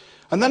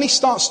 And then he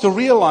starts to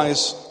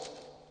realize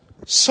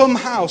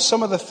somehow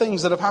some of the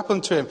things that have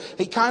happened to him.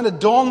 It kind of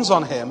dawns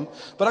on him.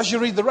 But as you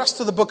read the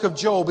rest of the book of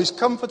Job, his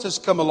comforters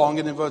come along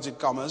in inverted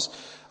commas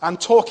and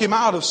talk him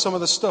out of some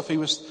of the stuff he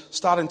was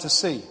starting to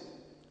see.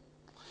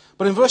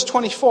 But in verse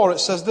 24 it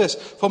says this,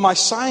 for my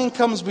sighing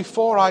comes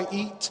before I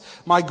eat,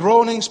 my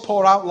groanings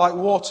pour out like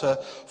water,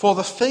 for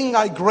the thing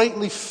I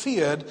greatly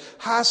feared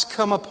has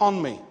come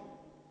upon me.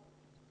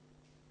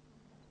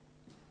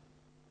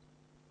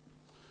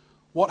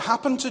 What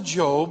happened to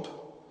Job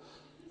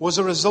was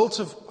a result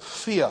of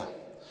fear,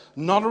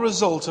 not a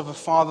result of a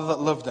father that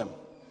loved him.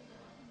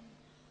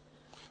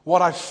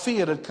 What I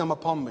feared had come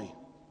upon me.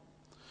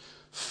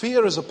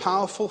 Fear is a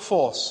powerful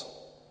force.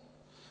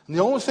 And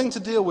the only thing to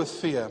deal with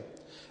fear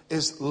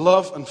is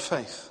love and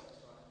faith.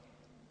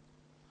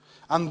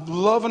 And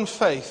love and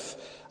faith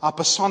are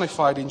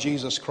personified in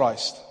Jesus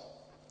Christ.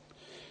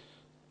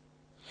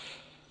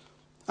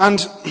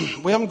 And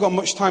we haven't got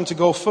much time to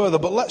go further,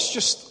 but let's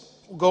just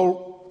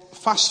go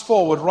fast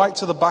forward right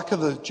to the back of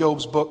the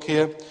Job's book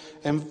here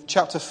in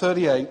chapter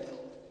 38.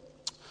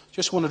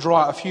 Just want to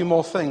draw out a few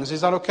more things.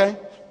 Is that okay?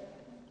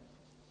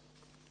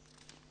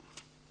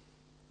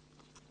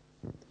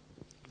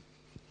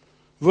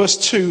 Verse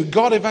 2,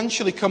 God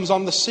eventually comes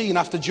on the scene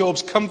after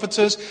Job's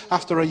comforters,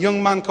 after a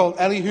young man called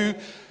Elihu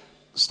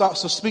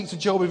starts to speak to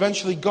Job.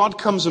 Eventually God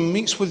comes and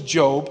meets with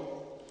Job.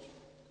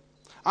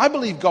 I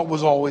believe God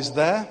was always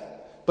there,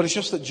 but it's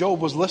just that Job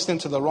was listening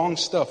to the wrong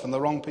stuff and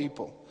the wrong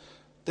people.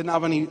 Didn't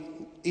have any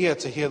ear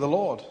to hear the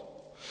Lord.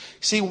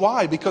 See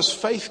why? Because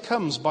faith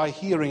comes by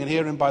hearing and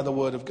hearing by the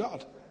word of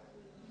God.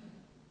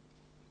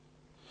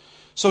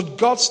 So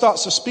God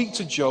starts to speak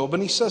to Job,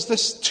 and he says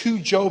this to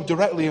Job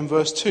directly in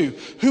verse 2.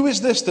 Who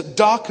is this that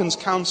darkens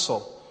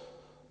counsel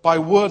by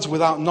words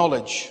without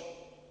knowledge?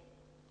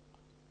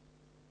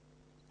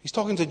 He's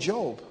talking to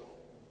Job.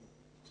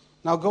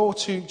 Now go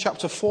to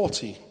chapter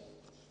 40.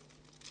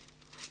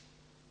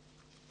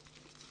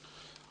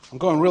 I'm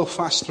going real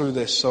fast through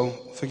this, so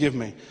forgive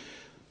me.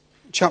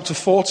 Chapter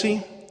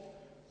 40,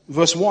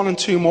 verse 1 and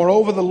 2.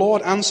 Moreover, the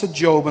Lord answered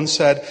Job and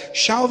said,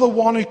 shall the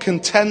one who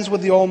contends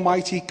with the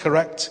Almighty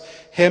correct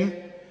him?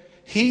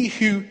 He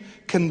who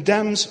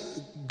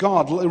condemns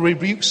God,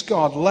 rebukes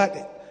God,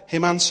 let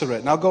him answer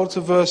it. Now go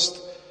to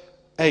verse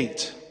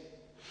 8.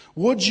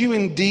 Would you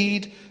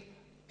indeed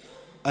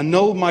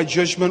annul my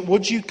judgment?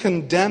 Would you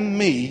condemn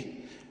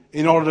me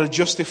in order to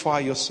justify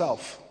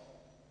yourself?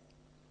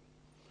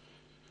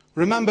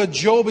 Remember,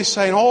 Job is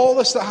saying, all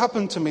this that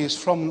happened to me is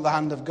from the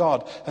hand of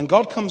God. And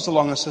God comes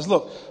along and says,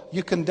 look,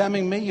 you're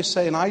condemning me. You're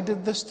saying I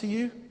did this to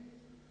you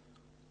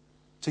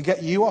to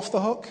get you off the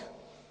hook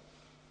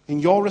in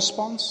your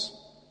response.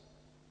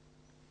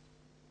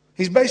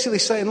 He's basically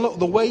saying, look,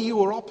 the way you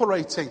were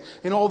operating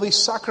in all these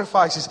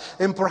sacrifices,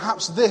 in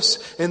perhaps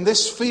in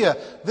this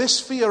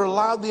fear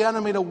allowed the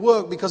enemy to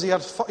work because he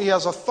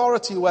has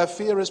authority where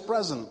fear is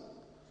present.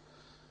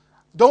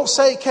 Don't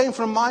say it came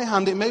from my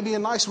hand. It may be a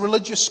nice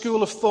religious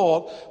school of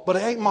thought, but it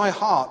ain't my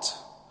heart.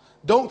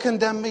 Don't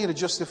condemn me to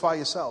justify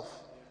yourself.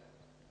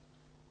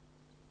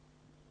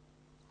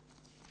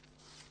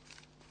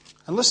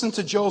 And listen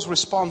to Job's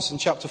response in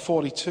chapter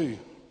 42,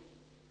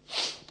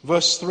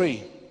 verse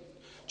 3.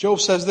 Job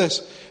says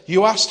this,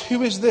 you asked,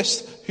 who is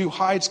this who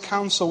hides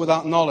counsel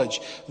without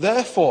knowledge?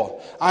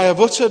 Therefore, I have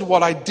uttered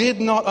what I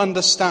did not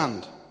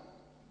understand.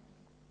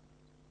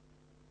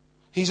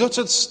 He's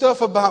uttered stuff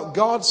about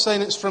God,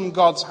 saying it's from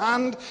God's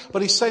hand,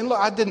 but he's saying, look,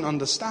 I didn't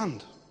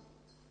understand.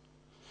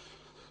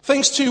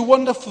 Things too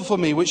wonderful for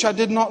me, which I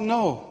did not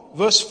know.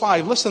 Verse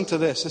 5, listen to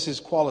this. This is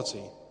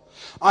quality.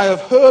 I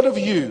have heard of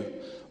you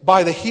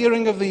by the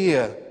hearing of the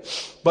ear,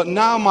 but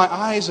now my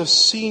eyes have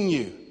seen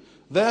you.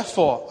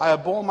 Therefore, I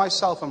abhor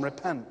myself and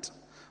repent.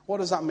 What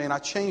does that mean? I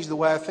change the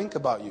way I think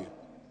about you.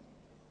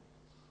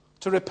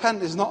 To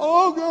repent is not,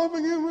 oh God,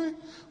 forgive me.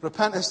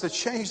 Repent is to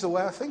change the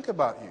way I think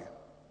about you.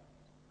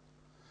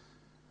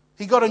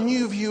 He got a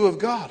new view of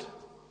God.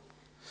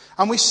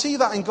 And we see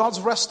that in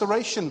God's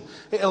restoration.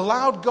 It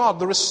allowed God,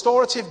 the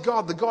restorative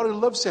God, the God who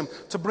loves him,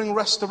 to bring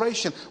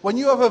restoration. When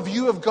you have a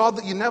view of God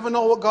that you never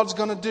know what God's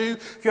going to do,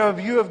 if you have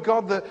a view of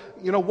God that,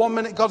 1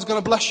 minute God's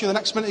going to bless you, the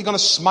next minute he's going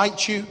to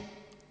smite you.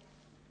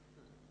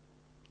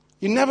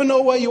 You never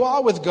know where you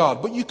are with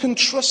God, but you can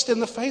trust in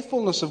the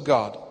faithfulness of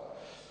God.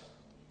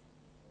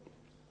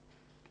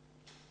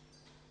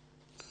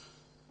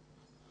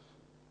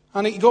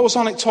 And it goes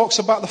on, it talks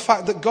about the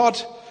fact that God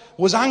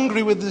was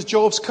angry with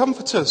Job's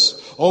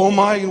comforters. Oh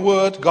my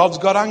word, God's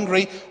got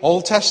angry.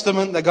 Old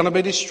Testament, they're going to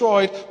be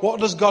destroyed. What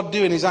does God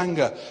do in his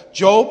anger?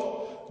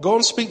 Job, go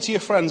and speak to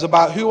your friends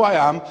about who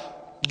I am,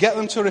 get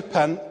them to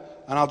repent,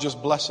 and I'll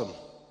just bless them.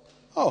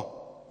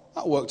 Oh,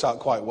 that worked out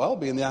quite well,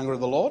 being the anger of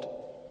the Lord.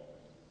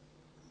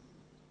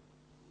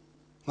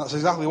 That's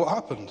exactly what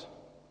happened.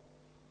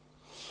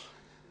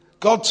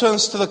 God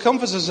turns to the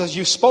comforters and says,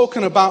 you've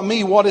spoken about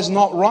me what is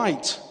not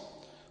right.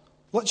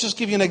 Let's just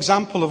give you an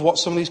example of what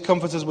some of these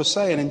comforters were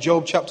saying in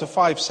Job chapter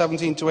 5,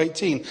 17 to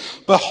 18.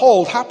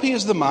 Behold, happy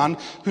is the man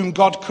whom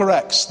God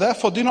corrects.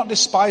 Therefore do not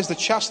despise the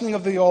chastening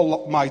of the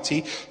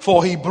Almighty,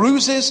 for he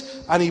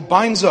bruises and he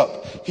binds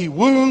up. He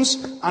wounds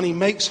and he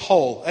makes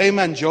whole.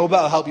 Amen, Job.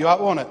 That'll help you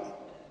out, won't it?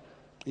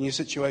 In your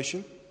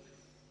situation.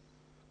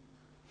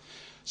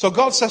 So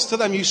God says to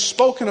them, you've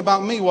spoken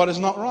about me what is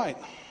not right.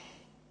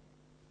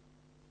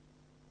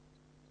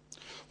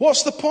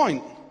 What's the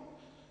point?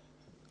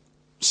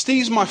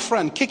 Steve's my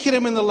friend, kicking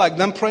him in the leg,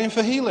 then praying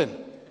for healing.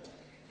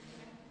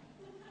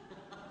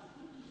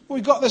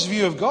 We've got this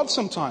view of God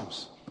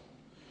sometimes.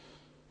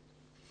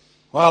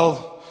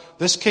 Well,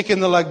 this kick in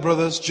the leg,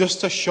 brothers,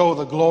 just to show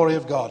the glory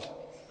of God.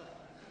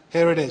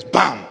 Here it is,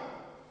 bam.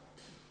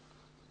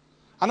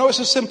 I know it's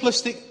a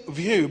simplistic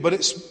view, but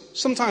it's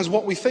sometimes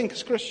what we think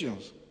as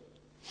Christians.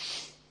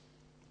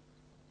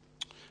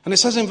 And it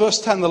says in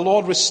verse 10, the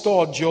Lord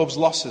restored Job's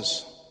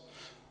losses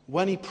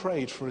when he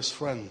prayed for his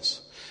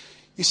friends.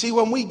 You see,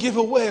 when we give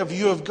away a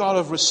view of God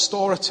of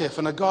restorative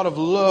and a God of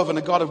love and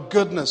a God of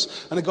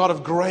goodness and a God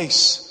of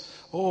grace,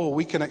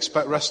 we can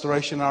expect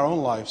restoration in our own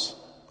lives.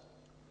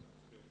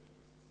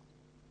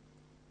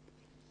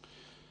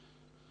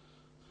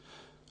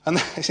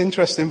 And it's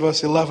interesting,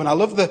 verse 11. I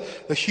love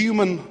the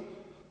human,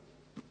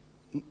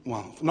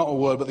 well, not a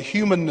word, but the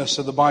humanness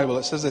of the Bible.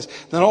 It says this.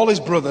 Then all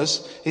his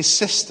brothers, his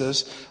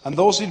sisters, and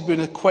those who'd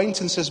been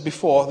acquaintances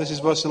before, this is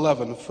verse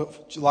 11,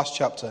 last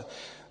chapter,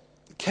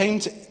 came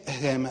to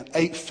him and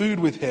ate food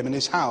with him in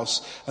his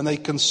house, and they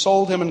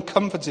consoled him and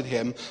comforted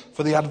him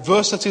for the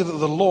adversity that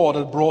the Lord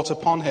had brought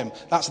upon him.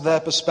 That's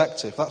their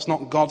perspective. That's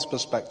not God's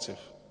perspective.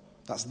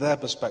 That's their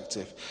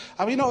perspective.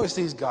 Have you noticed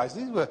these guys?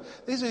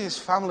 These are his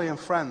family and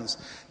friends.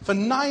 For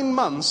 9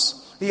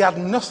 months, he had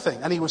nothing,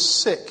 and he was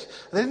sick.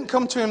 They didn't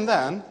come to him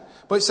then,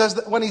 But it says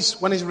that when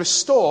he's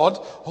restored,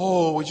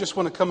 oh, we just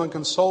want to come and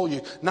console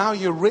you. Now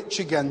you're rich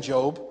again,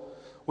 Job.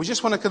 We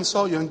just want to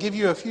console you and give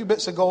you a few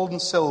bits of gold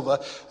and silver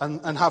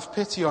and have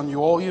pity on you,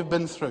 all you've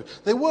been through.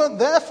 They weren't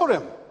there for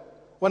him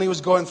when he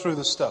was going through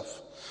the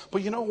stuff.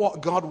 But you know what?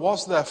 God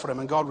was there for him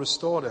and God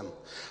restored him.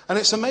 And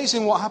it's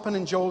amazing what happened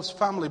in Job's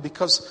family,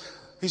 because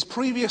his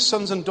previous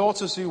sons and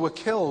daughters who were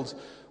killed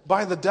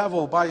by the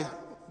devil,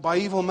 by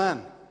evil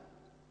men,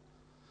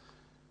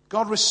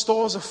 God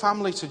restores a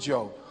family to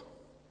Job.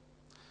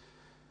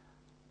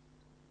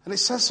 And it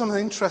says something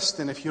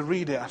interesting if you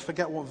read it. I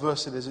forget what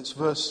verse it is. It's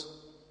verse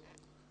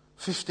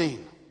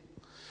 15.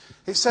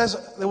 It says,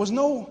 there was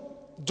no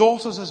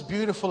daughters as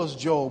beautiful as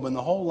Job in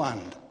the whole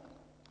land.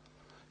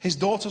 His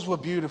daughters were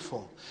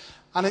beautiful.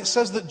 And it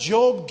says that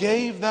Job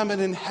gave them an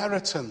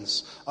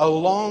inheritance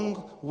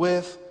along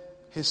with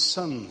his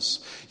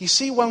sons. You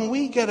see, when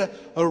we get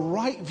a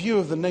right view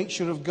of the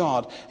nature of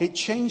God, it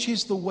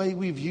changes the way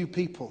we view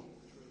people.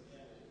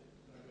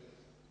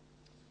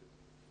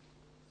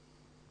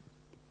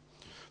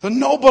 That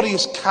nobody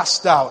is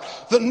cast out.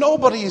 That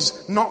nobody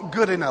is not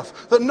good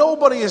enough. That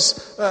nobody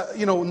is,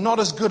 not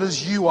as good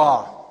as you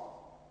are.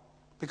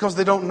 Because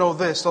they don't know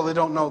this or they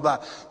don't know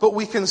that. But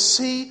we can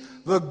see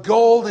the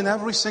gold in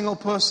every single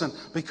person,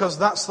 because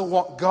that's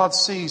what God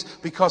sees,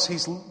 because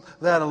he's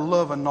there to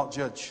love and not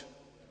judge.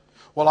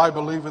 Well, I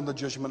believe in the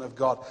judgment of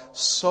God.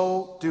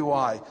 So do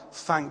I.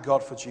 Thank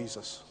God for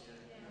Jesus.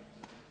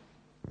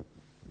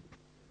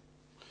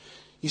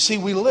 You see,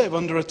 we live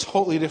under a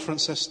totally different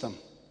system.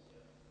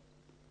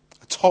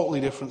 A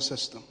totally different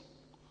system.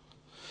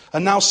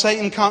 And now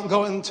Satan can't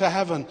go into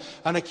heaven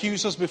and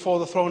accuse us before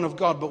the throne of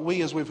God, but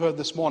we, as we've heard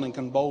this morning,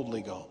 can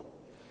boldly go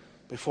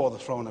before the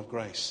throne of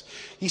grace.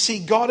 You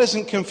see, God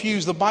isn't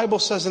confused. The Bible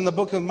says in the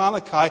book of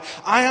Malachi,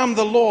 I am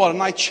the Lord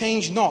and I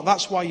change not.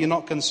 That's why you're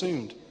not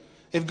consumed.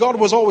 If God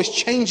was always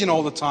changing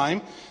all the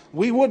time,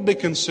 we would be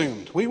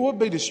consumed. We would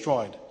be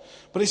destroyed.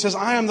 But he says,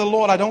 I am the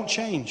Lord, I don't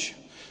change.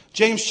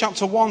 James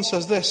chapter 1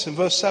 says this in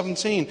verse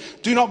 17,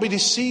 do not be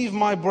deceived,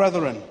 my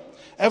brethren.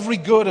 Every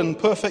good and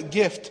perfect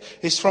gift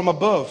is from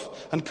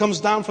above and comes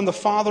down from the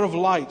Father of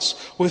lights,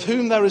 with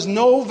whom there is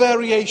no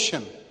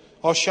variation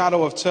or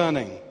shadow of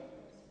turning.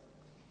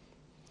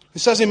 It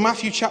says in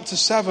Matthew chapter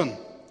 7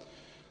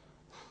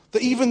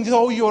 that even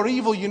though you are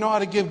evil, you know how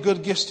to give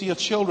good gifts to your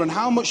children.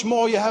 How much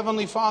more your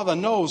heavenly Father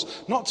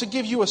knows not to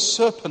give you a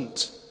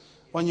serpent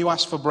when you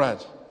ask for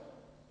bread.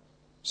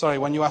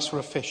 When you ask for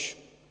a fish.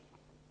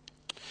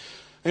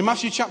 In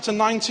Matthew chapter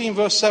 19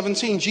 verse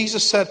 17,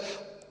 Jesus said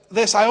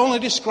this, I only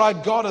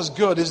describe God as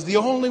good, is the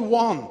only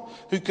one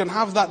who can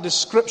have that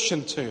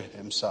description to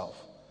himself.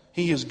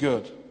 He is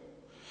good.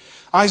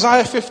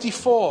 Isaiah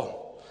 54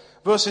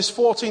 verses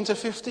 14 to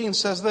 15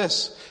 says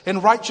this, in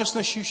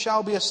righteousness you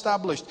shall be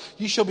established.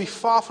 You shall be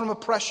far from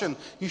oppression.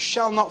 You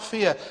shall not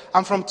fear.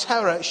 And from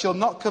terror it shall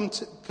not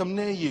come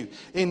near you.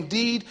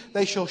 Indeed,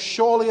 they shall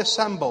surely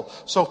assemble.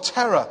 So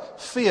terror,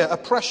 fear,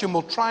 oppression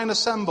will try and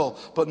assemble,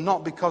 but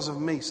not because of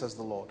me, says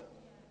the Lord.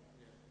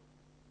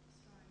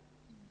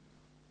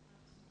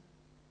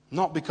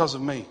 Not because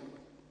of me.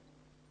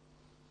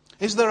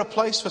 Is there a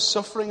place for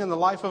suffering in the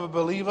life of a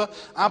believer?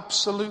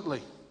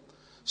 Absolutely.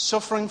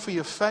 Suffering for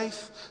your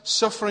faith,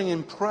 suffering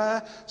in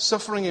prayer,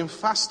 suffering in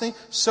fasting,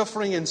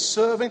 suffering in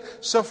serving,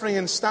 suffering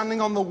in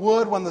standing on the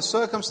word when the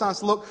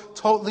circumstances look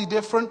totally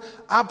different.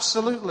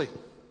 Absolutely.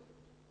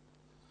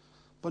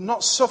 But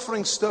not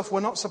suffering stuff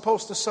we're not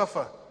supposed to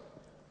suffer.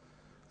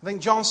 I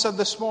think John said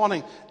this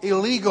morning,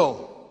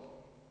 illegal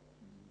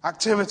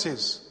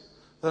activities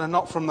that are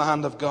not from the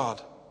hand of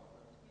God.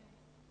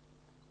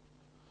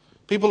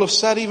 People have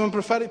said, even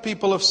prophetic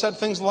people have said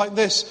things like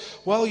this.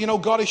 Well,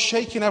 God is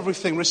shaking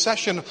everything.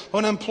 Recession,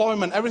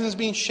 unemployment, everything's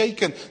being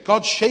shaken.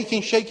 God's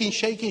shaking.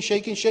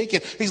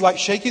 He's like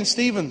shaking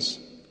Stevens.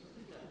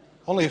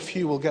 Only a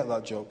few will get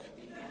that joke.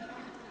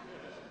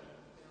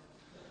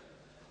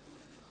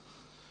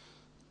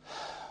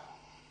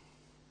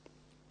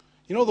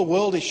 The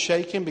world is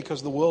shaking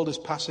because the world is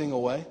passing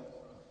away.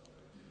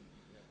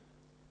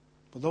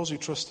 But those who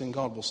trust in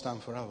God will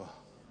stand forever.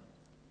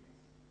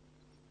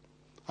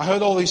 I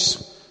heard all these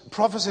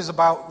prophecies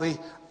about the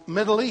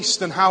Middle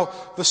East and how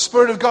the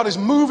Spirit of God is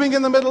moving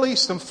in the Middle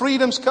East and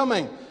freedom's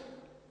coming.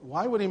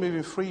 Why would he move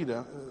in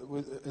freedom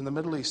in the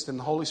Middle East in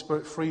the Holy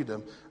Spirit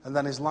freedom and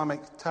then Islamic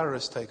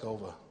terrorists take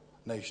over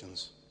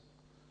nations?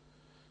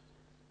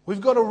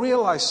 We've got to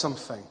realize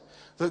something,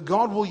 that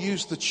God will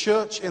use the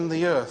church in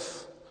the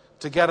earth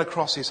to get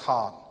across his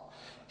heart.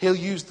 He'll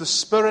use the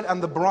Spirit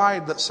and the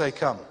bride that say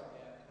come.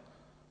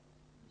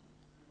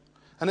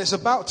 And it's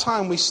about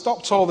time we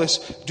stopped all this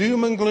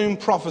doom and gloom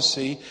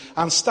prophecy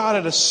and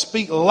started to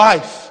speak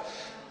life.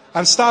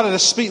 And started to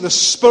speak the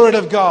Spirit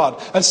of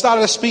God. And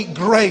started to speak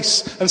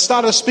grace. And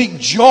started to speak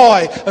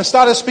joy. And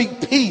started to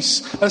speak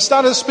peace. And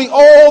started to speak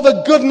all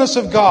the goodness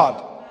of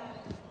God.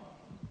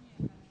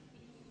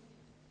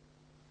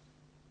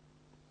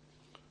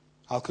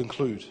 I'll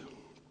conclude.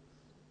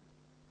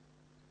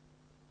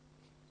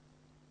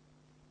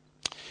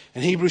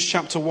 In Hebrews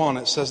chapter 1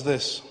 it says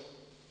this.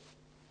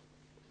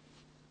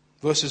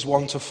 verses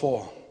 1 to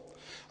 4.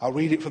 I'll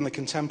read it from the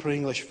Contemporary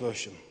English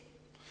Version.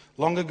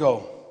 Long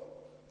ago,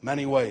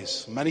 many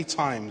ways, many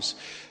times,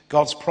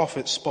 God's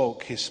prophet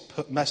spoke his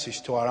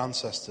message to our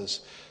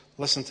ancestors.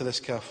 Listen to this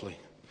carefully.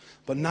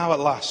 But now at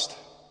last,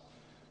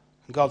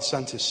 God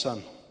sent his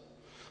Son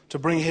to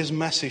bring his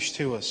message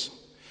to us.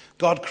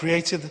 God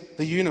created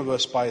the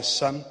universe by his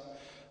Son,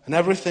 and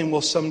everything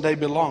will someday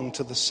belong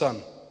to the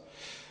Son.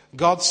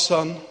 God's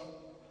Son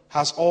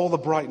has all the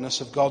brightness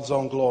of God's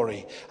own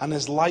glory and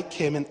is like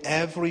him in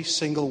every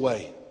single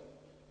way.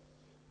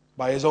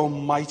 By his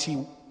own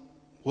mighty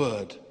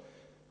word,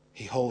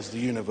 he holds the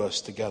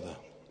universe together.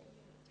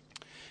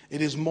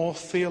 It is more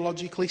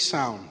theologically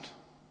sound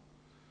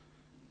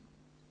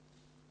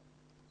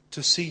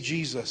to see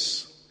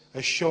Jesus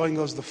as showing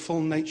us the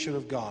full nature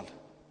of God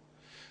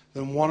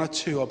than one or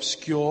two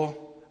obscure,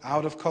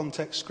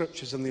 out-of-context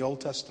scriptures in the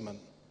Old Testament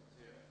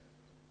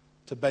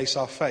to base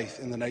our faith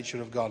in the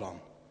nature of God on.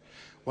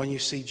 When you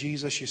see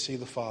Jesus, you see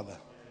the Father.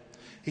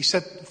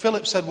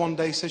 Philip said one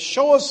day, he says,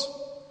 show us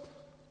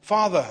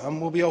Father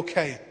and we'll be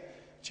okay.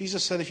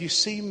 Jesus said, if you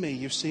see me,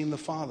 you've seen the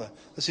Father.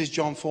 This is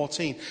John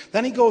 14.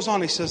 Then he goes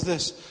on, he says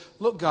this,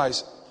 look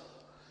guys,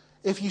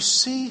 if you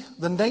see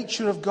the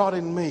nature of God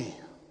in me,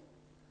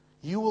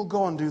 you will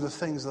go and do the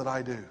things that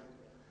I do.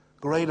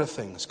 Greater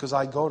things, because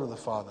I go to the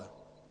Father.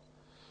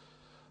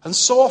 And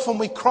so often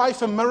we cry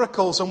for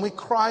miracles and we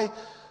cry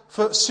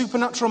for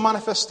supernatural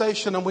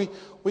manifestation and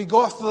we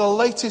go after the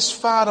latest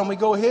fad and we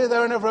go here,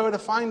 there and everywhere to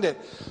find it.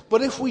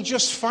 But if we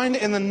just find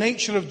it in the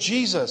nature of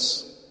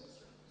Jesus,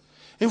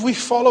 if we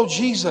follow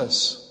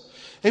Jesus,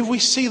 if we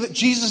see that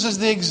Jesus is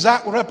the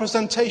exact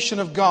representation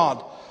of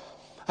God,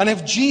 and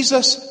if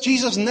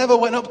Jesus never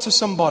went up to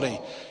somebody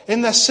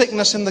in their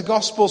sickness in the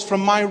Gospels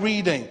from my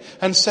reading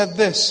and said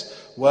this,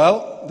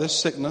 well, this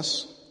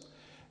sickness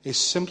is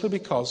simply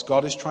because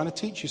God is trying to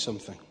teach you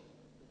something.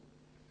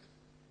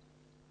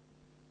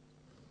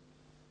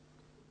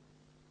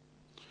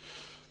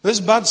 This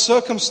bad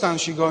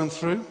circumstance you're going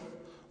through,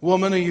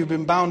 woman who you've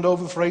been bound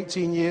over for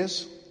 18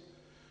 years,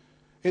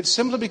 it's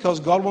simply because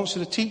God wants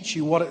you to teach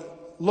you what it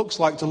looks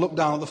like to look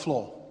down at the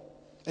floor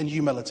in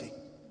humility.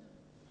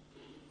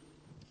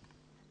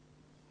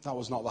 That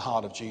was not the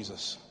heart of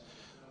Jesus.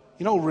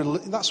 You know,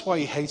 that's why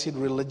he hated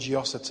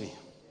religiosity.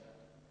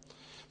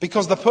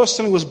 Because the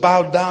person who was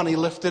bowed down, he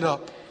lifted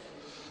up.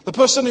 The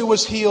person who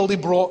was healed, he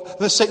brought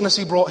the sickness,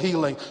 he brought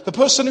healing. The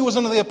person who was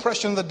under the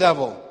oppression of the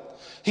devil,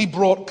 he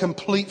brought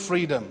complete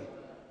freedom.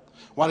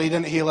 While he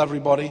didn't heal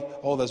everybody,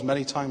 there's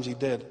many times he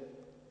did.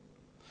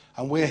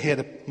 And we're here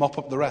to mop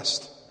up the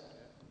rest.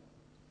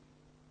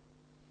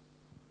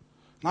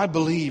 And I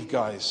believe,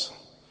 guys,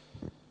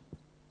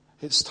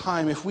 it's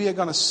time, if we are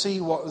going to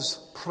see what has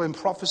been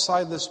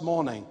prophesied this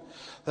morning,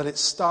 that it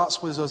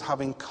starts with us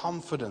having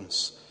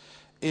confidence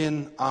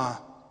in our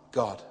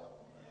God.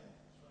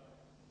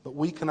 But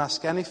we can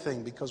ask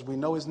anything because we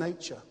know his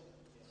nature.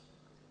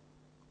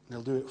 And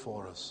he'll do it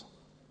for us.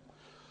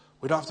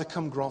 We don't have to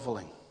come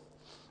groveling.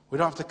 We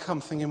don't have to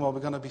come thinking, well,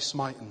 we're going to be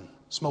smoten,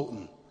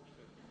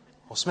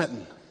 or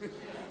smitten,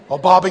 or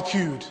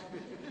barbecued.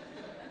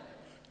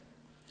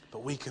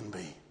 But we can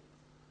be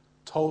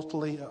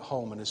totally at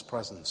home in his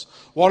presence.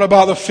 What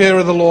about the fear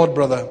of the Lord,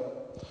 brother?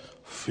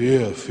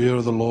 Fear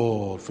of the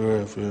Lord,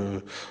 fear.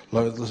 A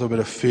little bit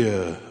of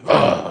fear.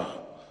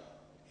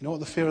 You know what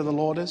the fear of the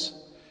Lord is?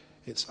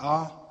 It's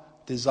our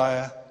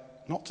desire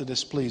not to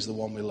displease the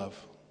one we love.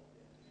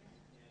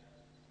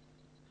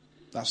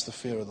 That's the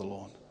fear of the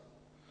Lord.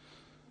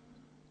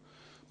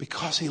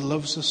 Because he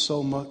loves us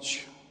so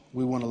much,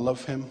 we want to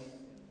love him.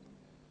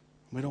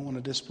 We don't want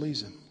to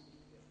displease him.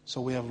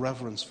 So we have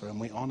reverence for him.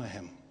 We honor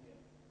him.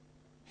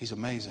 He's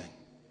amazing.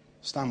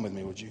 Stand with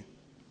me, would you?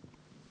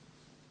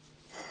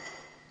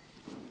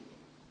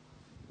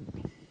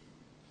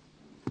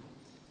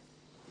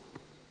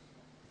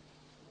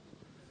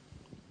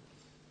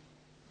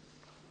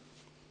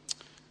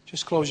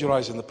 Just close your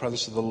eyes in the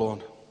presence of the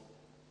Lord.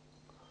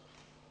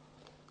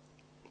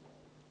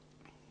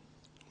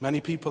 Many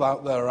people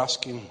out there are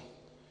asking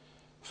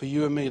for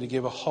you and me to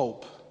give a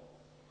hope,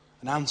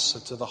 an answer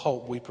to the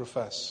hope we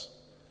profess.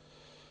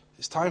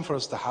 It's time for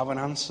us to have an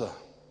answer.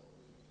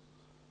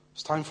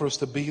 It's time for us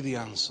to be the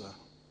answer.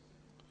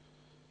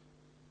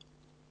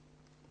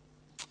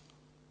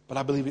 But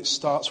I believe it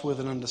starts with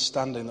an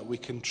understanding that we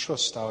can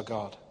trust our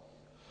God,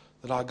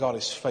 that our God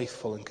is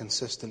faithful and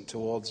consistent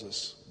towards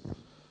us.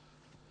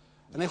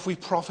 And if we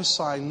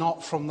prophesy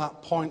not from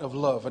that point of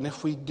love, and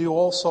if we do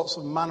all sorts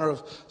of manner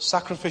of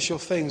sacrificial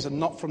things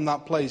and not from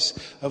that place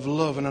of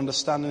love and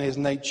understanding his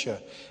nature,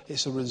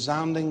 it's a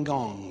resounding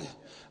gong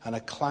and a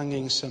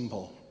clanging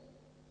cymbal.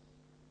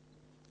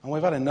 And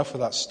we've had enough of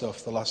that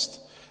stuff the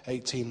last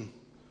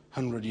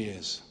 1800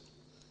 years.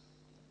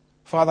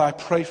 Father, I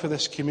pray for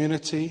this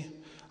community.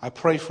 I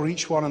pray for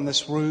each one in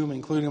this room,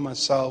 including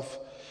myself.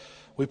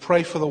 We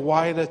pray for the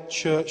wider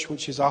church,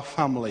 which is our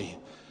family.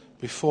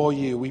 Before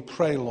you, we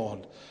pray,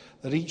 Lord,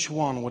 that each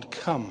one would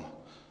come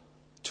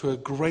to a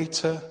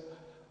greater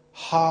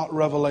heart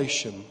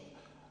revelation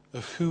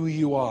of who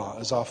you are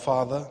as our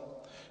Father,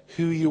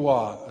 who you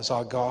are as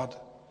our God,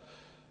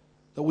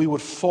 that we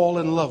would fall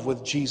in love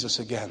with Jesus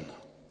again.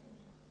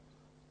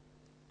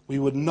 We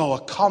would know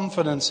a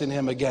confidence in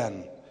him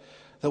again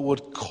that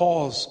would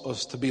cause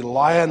us to be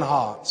lion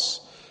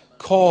hearts,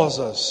 cause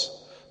us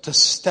to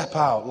step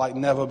out like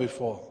never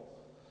before.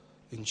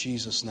 In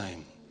Jesus'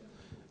 name,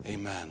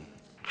 amen.